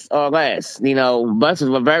 minutes or less. Buses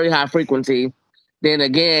were very high frequency. Then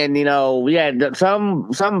again, we had some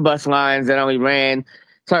bus lines that only ran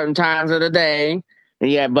certain times of the day. And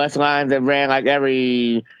you had bus lines that ran like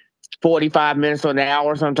every 45 minutes or an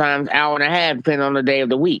hour, sometimes hour and a half, depending on the day of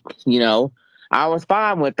the week. I was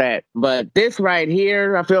fine with that. But this right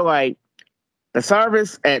here, I feel like the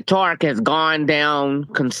service at TARC has gone down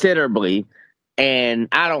considerably, and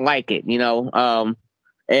I don't like it. And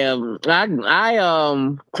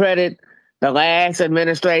I credit the last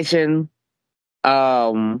administration.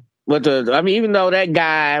 But I mean, even though that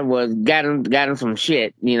guy got him some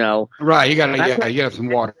shit, you know. Right, you got some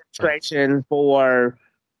water. Administration for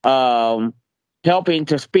helping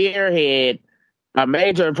to spearhead a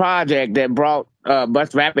major project that brought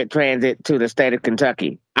bus rapid transit to the state of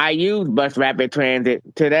Kentucky. I use bus rapid transit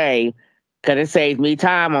today because it saves me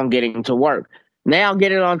time on getting to work. Now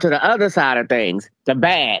getting on to the other side of things, the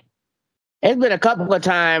bad. It's been a couple of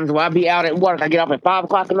times where I'll be out at work. I get up at 5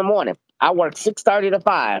 o'clock in the morning. I work 6:30 to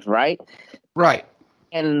 5, right? Right.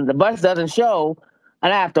 And the bus doesn't show,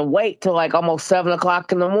 and I have to wait till like almost 7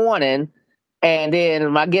 o'clock in the morning. And then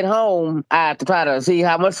when I get home, I have to try to see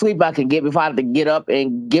how much sleep I can get before I have to get up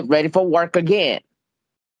and get ready for work again.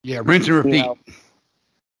 Yeah, rinse and repeat. You know?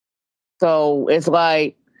 So it's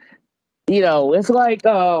like, you know, it's like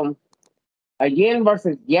a yin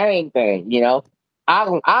versus yang thing, you know.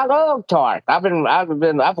 I love Tart. I've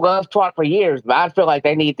loved Tart for years, but I feel like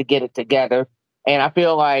they need to get it together. And I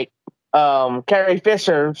feel like Carrie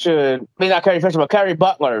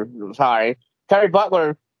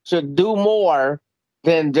Butler should do more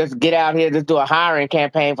than just get out here to do a hiring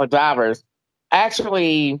campaign for drivers.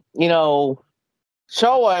 Actually, you know,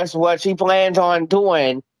 show us what she plans on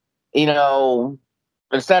doing, you know,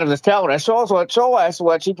 instead of just telling us. Show us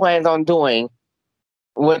what she plans on doing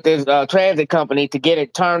with this transit company to get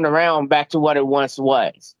it turned around back to what it once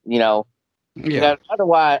was, you know. Yeah. Other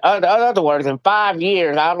words, in 5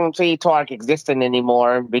 years, I don't see Tark existing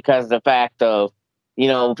anymore because of the fact of, you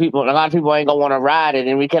know, a lot of people ain't gonna want to ride it,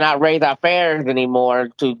 and we cannot raise our fares anymore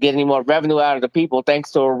to get any more revenue out of the people,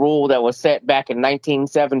 thanks to a rule that was set back in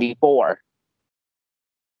 1974.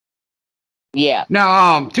 Yeah.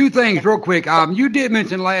 Now, two things real quick. You did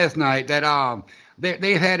mention last night that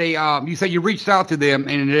they had a you said you reached out to them,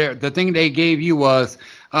 and the thing they gave you was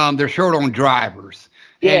they're short on drivers.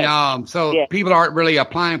 Yes. And so people aren't really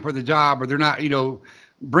applying for the job, or they're not, you know,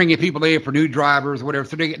 bringing people in for new drivers or whatever.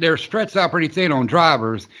 So they're stretched out pretty thin on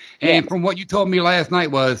drivers. And from what you told me last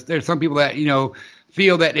night was there's some people that, you know,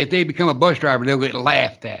 feel that if they become a bus driver, they'll get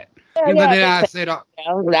laughed at. I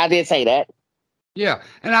did say that. Yeah.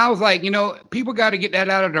 And I was like, you know, people got to get that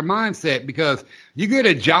out of their mindset, because you get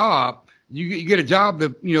a job. You get a job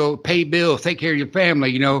to, you know, pay bills, take care of your family,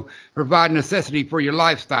 you know, provide necessity for your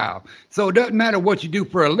lifestyle. So it doesn't matter what you do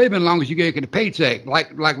for a living, as long as you get a paycheck.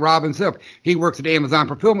 Like Rob himself, he works at the Amazon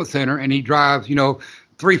Fulfillment Center, and he drives, you know,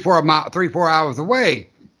 3-4 hours away.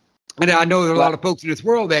 And I know there are a lot of folks in this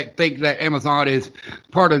world that think that Amazon is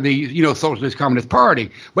part of the, you know, Socialist Communist Party.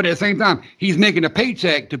 But at the same time, he's making a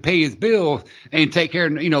paycheck to pay his bills and take care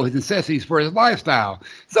of, you know, his necessities for his lifestyle.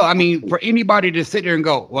 So, I mean, for anybody to sit there and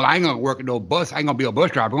go, well, I ain't going to work at no bus. I ain't going to be a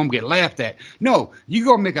bus driver. I'm going to get laughed at. No, you're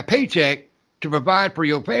going to make a paycheck to provide for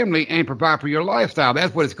your family and provide for your lifestyle.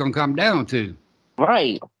 That's what it's going to come down to.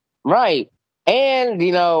 Right. And,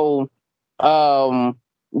 you know,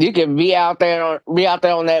 you can be out there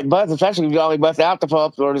on that bus, especially if you only bus out for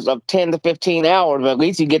upwards of 10 to 15 hours. But at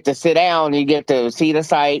least you get to sit down, you get to see the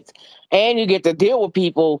sights, and you get to deal with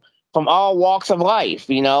people from all walks of life,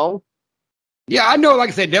 you know? Yeah, I know, like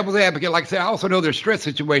I said, devil's advocate. Like I said, I also know there's stress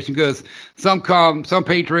situation, because some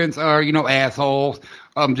patrons are, you know, assholes,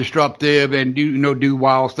 disruptive, and do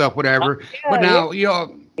wild stuff, whatever. But now, you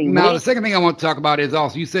know, now the second thing I want to talk about is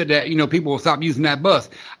also, you said that, you know, people will stop using that bus.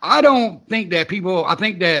 I don't think that I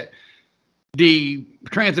think that the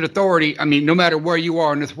transit authority, I mean, no matter where you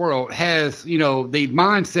are in this world, has, you know, the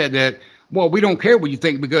mindset that, well, we don't care what you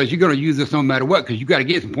think, because you're going to use this no matter what, because you got to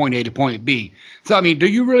get from point A to point B. So, I mean, do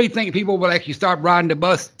you really think people will actually stop riding the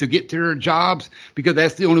bus to get to their jobs because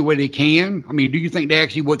that's the only way they can? I mean, do you think they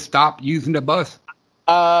actually would stop using the bus?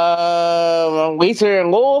 We here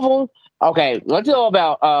in Louisville. Okay, let's know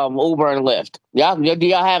about Uber and Lyft. Do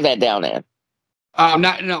y'all have that down there?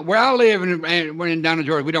 No, where I live and we're in down in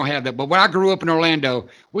Georgia, we don't have that. But when I grew up in Orlando,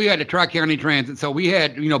 we had the Tri-County Transit. So we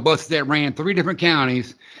had, you know, buses that ran 3 different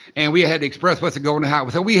counties, and we had the express bus that go on the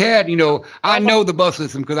highway. So we had, you know, I know the bus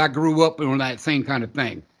system because I grew up on that same kind of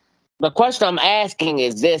thing. The question I'm asking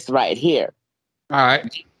is this right here. All right.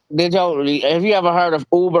 Have you ever heard of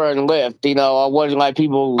Uber and Lyft? You know, or was it like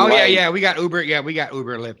people? Oh, yeah, we got Uber. Yeah, we got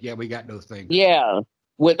Uber and Lyft. Yeah, we got those things. Yeah.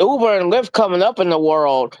 With Uber and Lyft coming up in the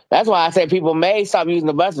world, that's why I say people may stop using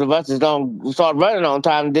the buses. The buses don't start running on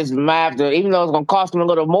time. This might have to, even though it's going to cost them a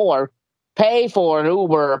little more, pay for an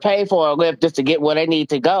Uber or pay for a Lyft just to get where they need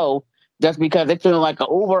to go, just because they feel like an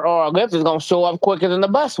Uber or a Lyft is going to show up quicker than the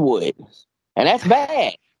bus would. And that's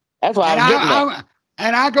bad. That's why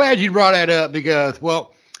I'm glad you brought that up, because,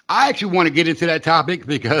 well, I actually want to get into that topic,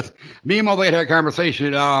 because me and my lady had a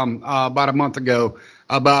conversation about a month ago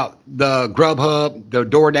about the Grubhub, the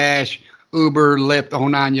DoorDash, Uber, Lyft, the whole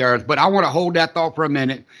 9 yards. But I want to hold that thought for a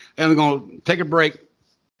minute, and we're going to take a break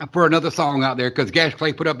for another song out there because Gas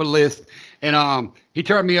Clay put up a list, and he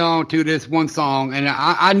turned me on to this one song, and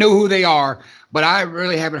I know who they are, but I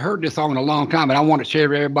really haven't heard this song in a long time, and I want to share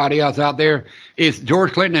with everybody else out there. It's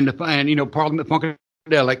George Clinton and Parliament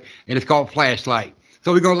Funkadelic, and it's called Flashlight.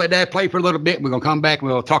 So we're going to let that play for a little bit. We're going to come back, and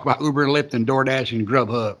we'll talk about Uber and Lyft and DoorDash and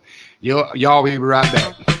Grubhub. Y'all will be right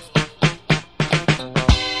back.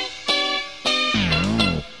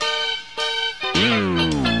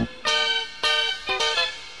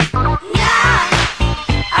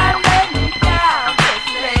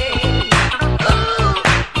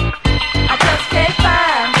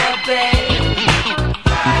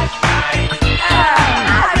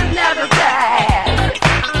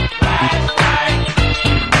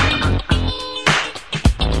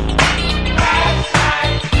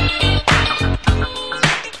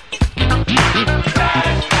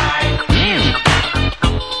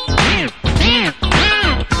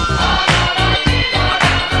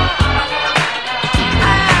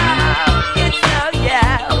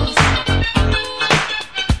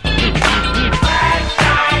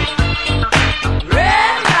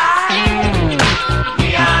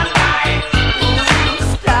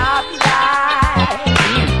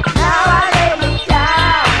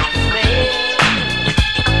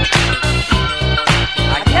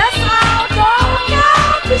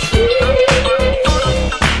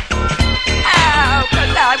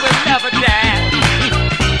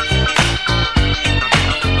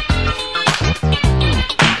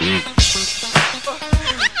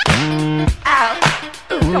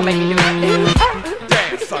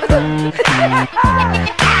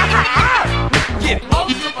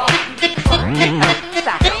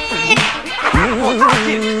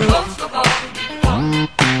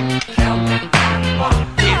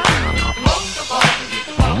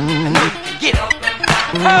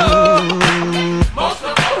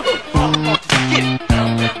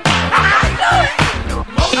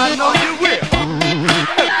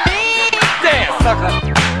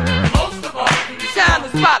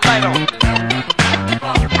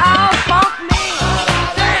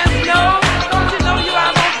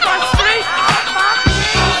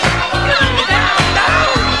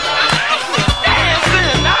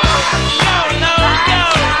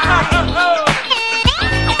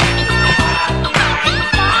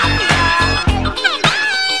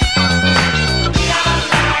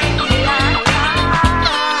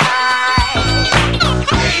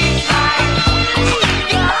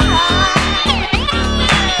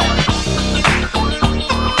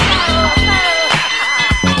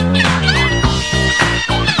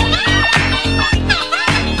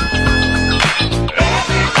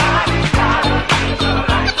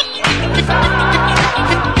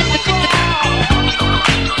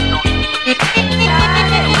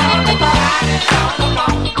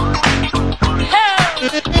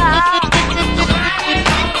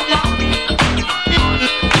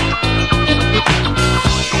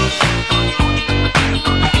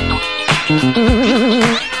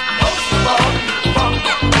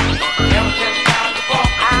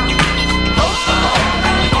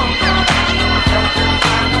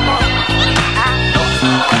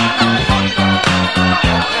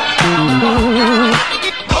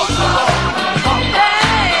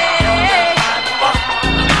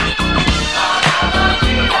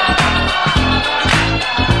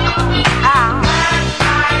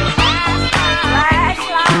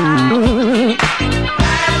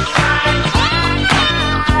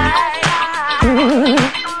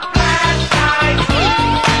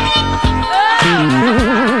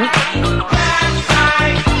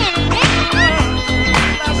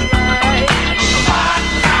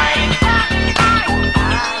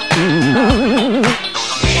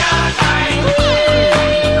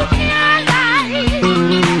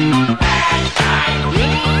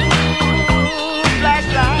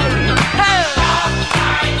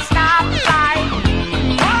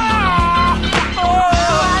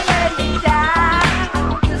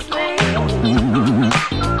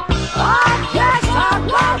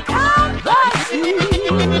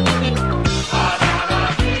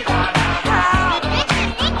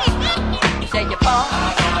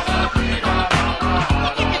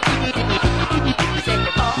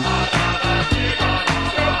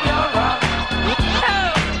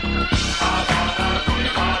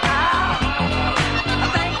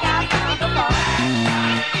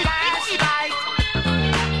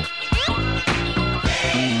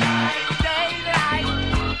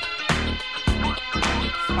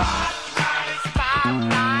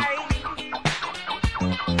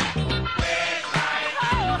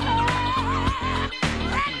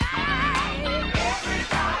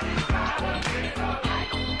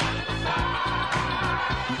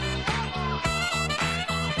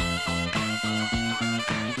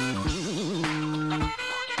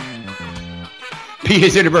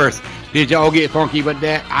 Peace to the verse. Did y'all get funky with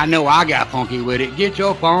that? I know I got funky with it. Get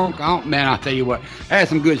your funk on. Man, I'll tell you what. I had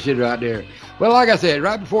some good shit right there. Well, like I said,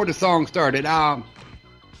 right before the song started, about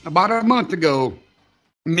a month ago,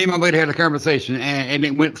 me and my buddy had a conversation, and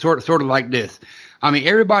it went sort of like this. I mean,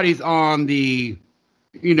 everybody's on the,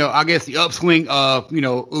 I guess the upswing of,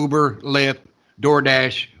 Uber, Lyft,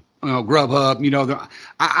 DoorDash, Grubhub,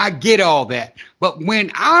 I get all that. But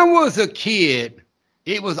when I was a kid,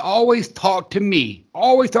 it was always taught to me,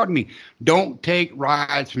 don't take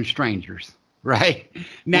rides from strangers, right?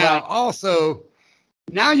 Now, also,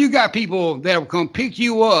 now you got people that will come pick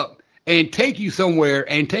you up and take you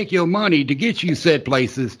somewhere and take your money to get you said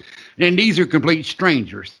places. And these are complete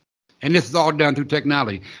strangers. And this is all done through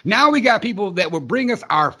technology. Now we got people that will bring us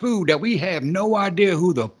our food that we have no idea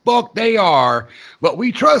who the fuck they are, but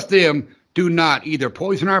we trust them to not either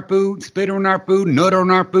poison our food, spit on our food, nut on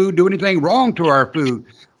our food, do anything wrong to our food.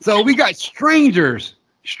 So we got strangers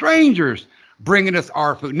bringing us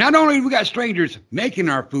our food. Not only we got strangers making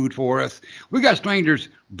our food for us, we got strangers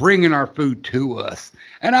bringing our food to us.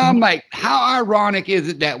 And I'm like, how ironic is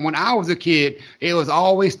it that when I was a kid, it was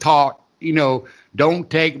always taught, don't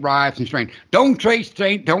take rides from strangers. Don't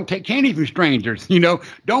take candy from strangers.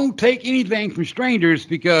 Don't take anything from strangers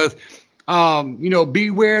because,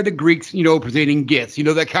 beware the Greeks, presenting gifts,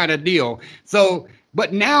 that kind of deal. So,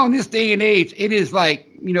 but now in this day and age, it is like,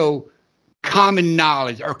 common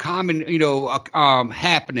knowledge or common,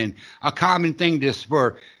 happening, a common thing just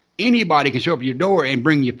for anybody can show up at your door and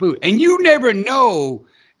bring you food. And you never know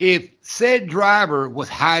if said driver was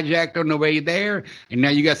hijacked on the way there, and now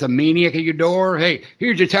you got some maniac at your door. Hey,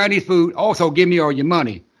 here's your Chinese food. Also, give me all your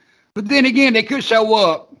money. But then again, they could show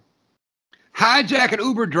up, hijack an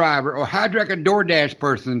Uber driver or hijack a DoorDash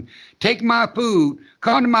person, take my food,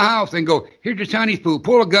 come to my house and go, here's your Chinese food,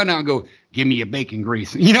 pull a gun out and go, give me your bacon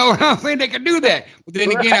grease. You know what I'm saying? They could do that. But then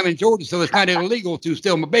again, I'm in Georgia, so it's kind of illegal to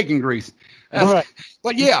steal my bacon grease. Right.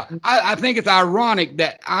 But yeah, I think it's ironic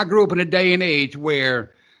that I grew up in a day and age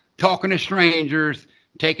where talking to strangers,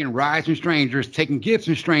 taking rides from strangers, taking gifts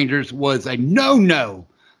from strangers was a no-no.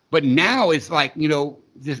 But now it's like,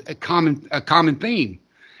 just a common theme.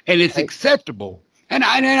 And it's acceptable. And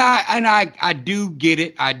I do get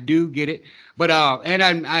it. But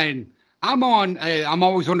I'm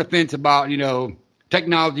always on the fence about,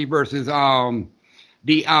 technology versus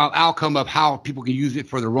the outcome of how people can use it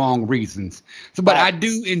for the wrong reasons. So, but I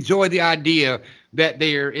do enjoy the idea that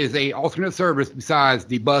there is a alternate service besides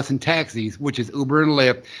the bus and taxis, which is Uber and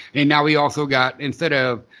Lyft. And now we also got, instead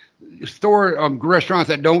of restaurants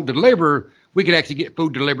that don't deliver, we can actually get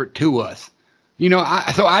food delivered to us.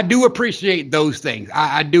 So I do appreciate those things.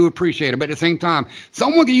 I do appreciate them. But at the same time,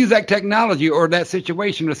 someone can use that technology or that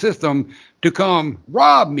situation or system to come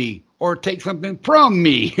rob me or take something from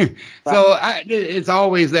me. So it's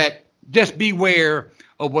always that just beware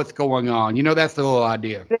of what's going on. That's the whole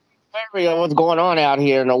idea. Wary of what's going on out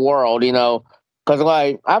here in the world, because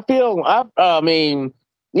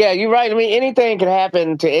yeah, you're right. I mean, anything can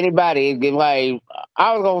happen to anybody. Like,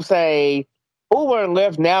 I was going to say, Uber and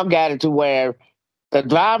Lyft now got it to where the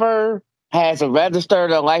driver has to register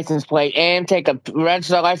the license plate and take a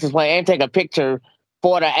picture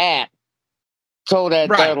for the app so that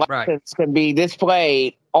their license can be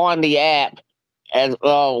displayed on the app as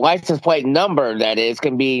license plate number, that is,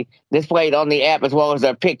 can be displayed on the app as well as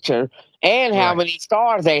their picture and how many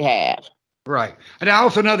stars they have. Right. And I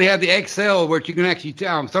also know they have the XL, where you can actually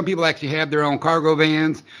tell some people actually have their own cargo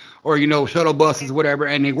vans or, shuttle buses, whatever,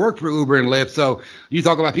 and they work for Uber and Lyft. So you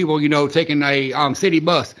talk about people, taking a city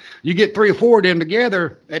bus. You get 3 or 4 of them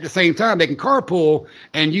together at the same time. They can carpool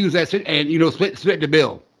and use that and, split the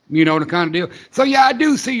bill, the kind of deal. So, yeah, I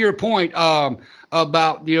do see your point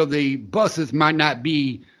about, the buses might not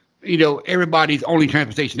be, everybody's only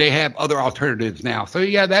transportation. They have other alternatives now. So,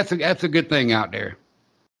 yeah, that's a good thing out there.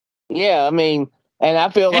 Yeah, I mean, and I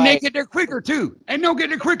feel and they get there quicker too. And they'll get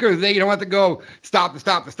there quicker. They don't have to go stop.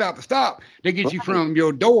 They get you from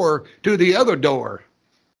your door to the other door.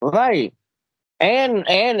 Right. And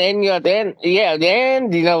they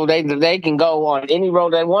can go on any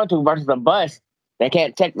road they want to versus a bus. They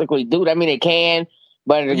can't technically do that. I mean, they can,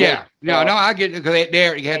 but I get it, because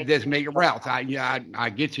there you have designated routes. I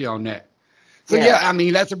get you on that. So, I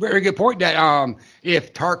mean, that's a very good point that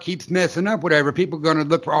if TARC keeps messing up, whatever, people are going to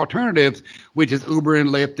look for alternatives, which is Uber and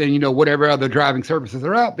Lyft and, whatever other driving services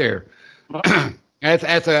are out there.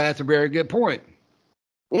 That's a very good point.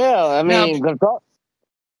 Yeah, I mean, I was going to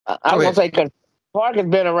say, because TARC has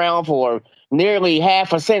been around for nearly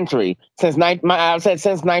half a century, since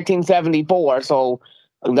 1974. So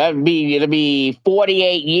it'll be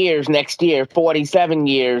 48 years next year, 47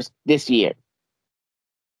 years this year.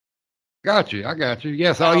 Got you. I got you.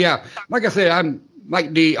 Yes. Oh, yeah. Like I said, I'm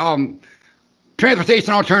like the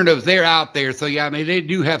transportation alternatives. They're out there. So yeah, I mean, they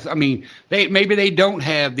do have. I mean, maybe they don't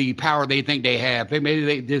have the power they think they have. Maybe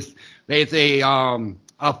they just it's a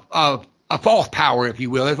false power, if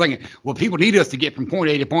you will. It's like, well, people need us to get from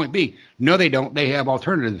point A to point B. No, they don't. They have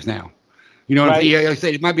alternatives now. You know, right. Like I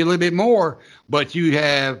say, it might be a little bit more, but you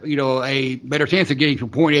have, you know, a better chance of getting from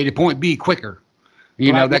point A to point B quicker.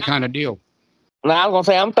 You know, that kind of deal. Now, I was going to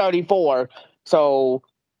say, I'm 34, so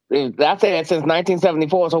I've said that since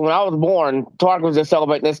 1974. So when I was born, Tark was just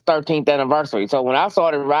celebrating its 13th anniversary. So when I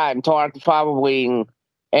started riding Tark, probably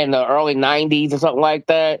in the early 90s or something like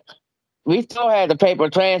that, we still had the paper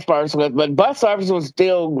transfers, but bus service was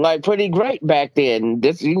still like pretty great back then.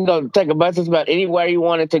 You can go take a bus just about anywhere you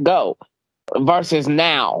wanted to go versus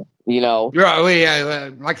now. You know,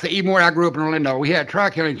 right? Like I say, even where I grew up in Orlando, we had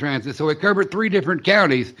Tri-County Transit, so it covered 3 different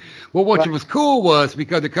counties. Well, what was cool was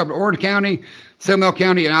because it covered Orange County, Seminole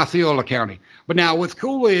County, and Osceola County. But now, what's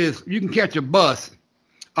cool is you can catch a bus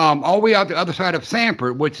all the way out the other side of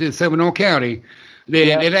Sanford, which is Seminole County.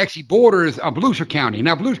 Then it actually borders Volusia County.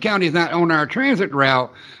 Now, Volusia County is not on our transit route,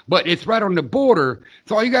 but it's right on the border.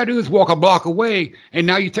 So all you got to do is walk a block away, and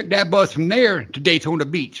now you took that bus from there to Daytona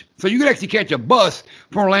Beach. So you could actually catch a bus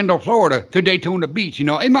from Orlando, Florida to Daytona Beach. You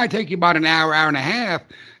know, it might take you about an hour, hour and a half.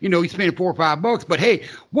 You know, you spend $4 or $5, but hey,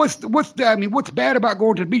 what's bad about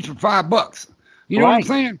going to the beach for $5? You know what I'm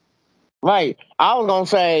saying? Right. I was gonna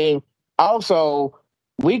say also.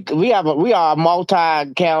 We are a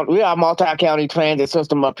multi-county transit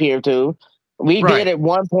system up here too. We did at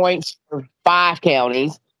one point for 5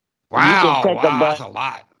 counties. Wow, that's a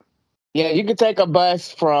lot. Yeah, you can take a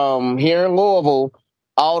bus from here in Louisville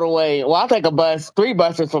all the way. Well, I'll take 3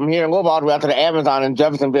 buses from here in Louisville all the way out to the Amazon in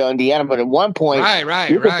Jeffersonville, Indiana. But at one point,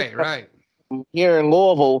 right. Here in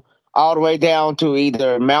Louisville all the way down to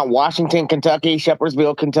either Mount Washington, Kentucky,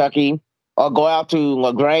 Shepherdsville, Kentucky, or go out to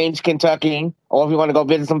LaGrange, Kentucky, or if you want to go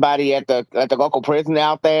visit somebody at the local prison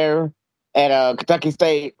out there at Kentucky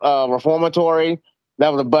State Reformatory,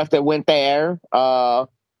 that was a bus that went there.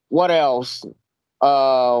 What else?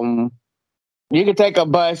 You could take a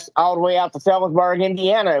bus all the way out to Sellersburg,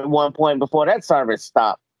 Indiana at one point before that service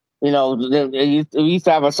stopped. You know, we used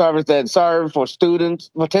to have a service that served for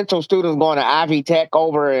potential students going to Ivy Tech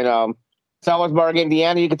over in Sellersburg,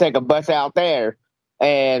 Indiana. You could take a bus out there.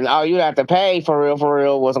 And all you have to pay for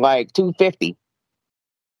real was like $250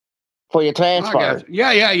 for your transfer.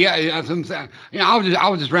 Yeah. That's what I'm saying. You know, I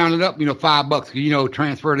was just rounding up, you know, $5. You know,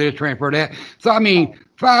 transfer this, transfer that. So I mean,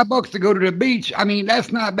 $5 to go to the beach. I mean,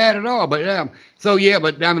 that's not bad at all. But but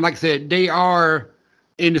I mean, like I said, they are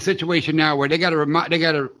in the situation now where they got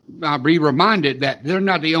to be reminded that they're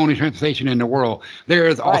not the only transportation in the world. There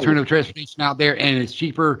is alternative transportation out there, and it's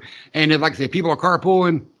cheaper. And like I said, people are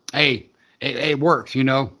carpooling. Hey. It works, you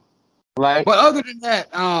know. Right. But other than that,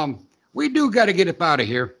 we do got to get up out of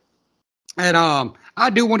here. And I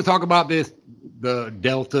do want to talk about the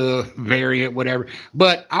Delta variant, whatever.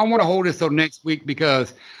 But I want to hold this till next week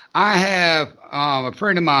because I have a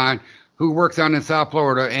friend of mine who works down in South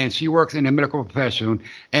Florida, and she works in the medical profession,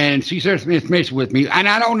 and she shares some information with me. And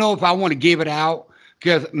I don't know if I want to give it out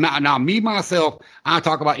because now me, myself, I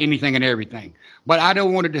talk about anything and everything. But I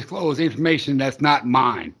don't want to disclose information that's not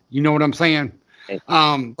mine. You know what I'm saying?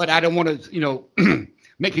 But I don't want to, you know,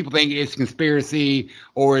 make people think it's conspiracy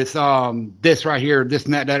or it's this right here, this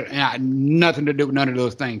and that, nothing to do with none of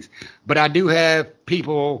those things. But I do have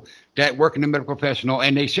people that work in the medical professional,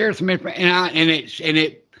 and they share some information,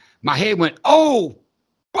 and my head went, oh,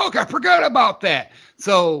 fuck, I forgot about that.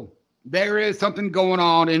 So there is something going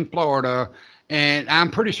on in Florida, and I'm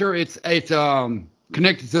pretty sure it's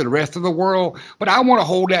connected to the rest of the world, but I want to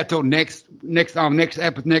hold that till next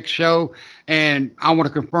show, and I want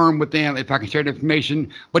to confirm with them if I can share the information.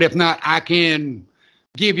 But if not, I can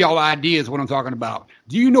give y'all ideas what I'm talking about.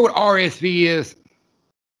 Do you know what RSV is?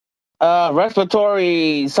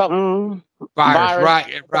 Respiratory something virus.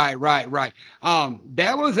 Right.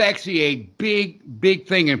 That was actually a big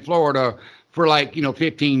thing in Florida for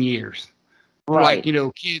 15 years. Right.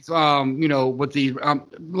 Kids, with the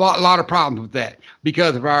lot of problems with that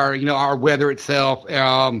because of our weather itself,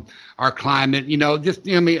 our climate,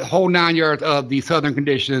 whole 9 yards of the southern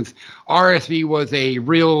conditions. RSV was a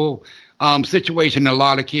real situation in a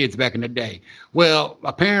lot of kids back in the day. Well,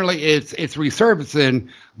 apparently it's resurfacing,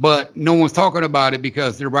 but no one's talking about it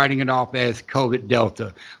because they're writing it off as COVID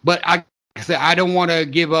Delta. But I said I don't want to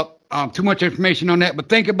give up too much information on that. But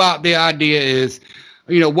think about the idea is.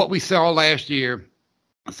 What we saw last year,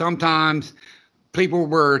 sometimes people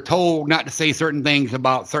were told not to say certain things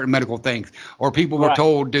about certain medical things, or people were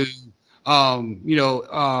told to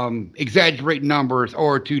exaggerate numbers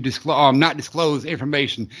or to disclose, not disclose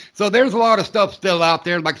information. So there's a lot of stuff still out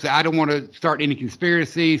there. Like I said, I don't want to start any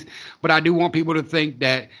conspiracies, but I do want people to think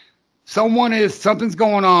that something's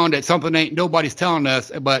going on, that something ain't nobody's telling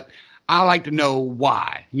us, but I like to know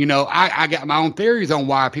why. I got my own theories on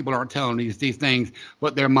why people aren't telling these things,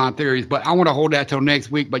 but they're my theories. But I want to hold that till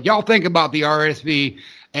next week. But y'all think about the RSV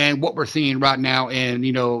and what we're seeing right now, and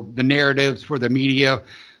the narratives for the media,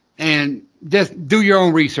 and just do your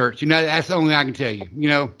own research. That's the only thing I can tell you.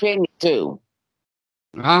 Opinion too.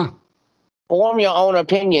 Huh? Form your own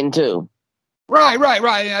opinion too. Right.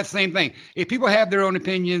 That's the same thing. If people have their own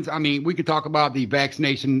opinions, I mean, we could talk about the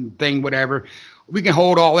vaccination thing, whatever. We can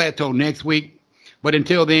hold all that till next week. But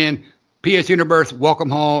until then, PS Universe, welcome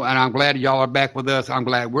home. And I'm glad y'all are back with us. I'm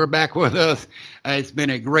glad we're back with us. It's been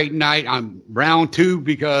a great night. I'm round 2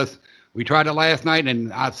 because we tried it last night.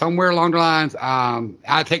 And somewhere along the lines,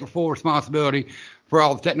 I take full responsibility for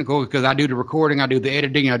all the technical, because I do the recording, I do the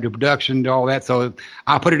editing, I do production, all that. So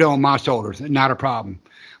I put it on my shoulders. Not a problem.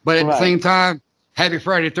 But at the same time, happy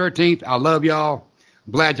Friday the 13th. I love y'all.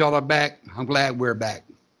 I'm glad y'all are back. I'm glad we're back.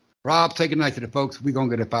 Rob, say goodnight to the folks. We're going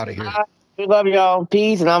to get up out of here. We love y'all.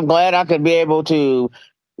 Peace. And I'm glad I could be able to,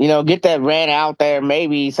 get that rant out there.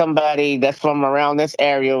 Maybe somebody that's from around this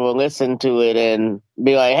area will listen to it and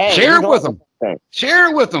be like, hey. Share it with them.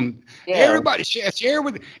 Share it with them. Yeah. Everybody share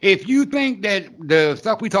with. If you think that the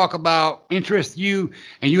stuff we talk about interests you,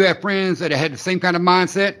 and you have friends that had the same kind of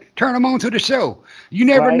mindset, turn them on to the show. You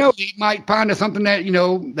never know. They might find something that,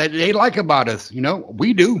 that they like about us.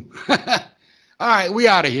 We do. All right. We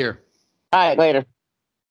out of here. All right. Later.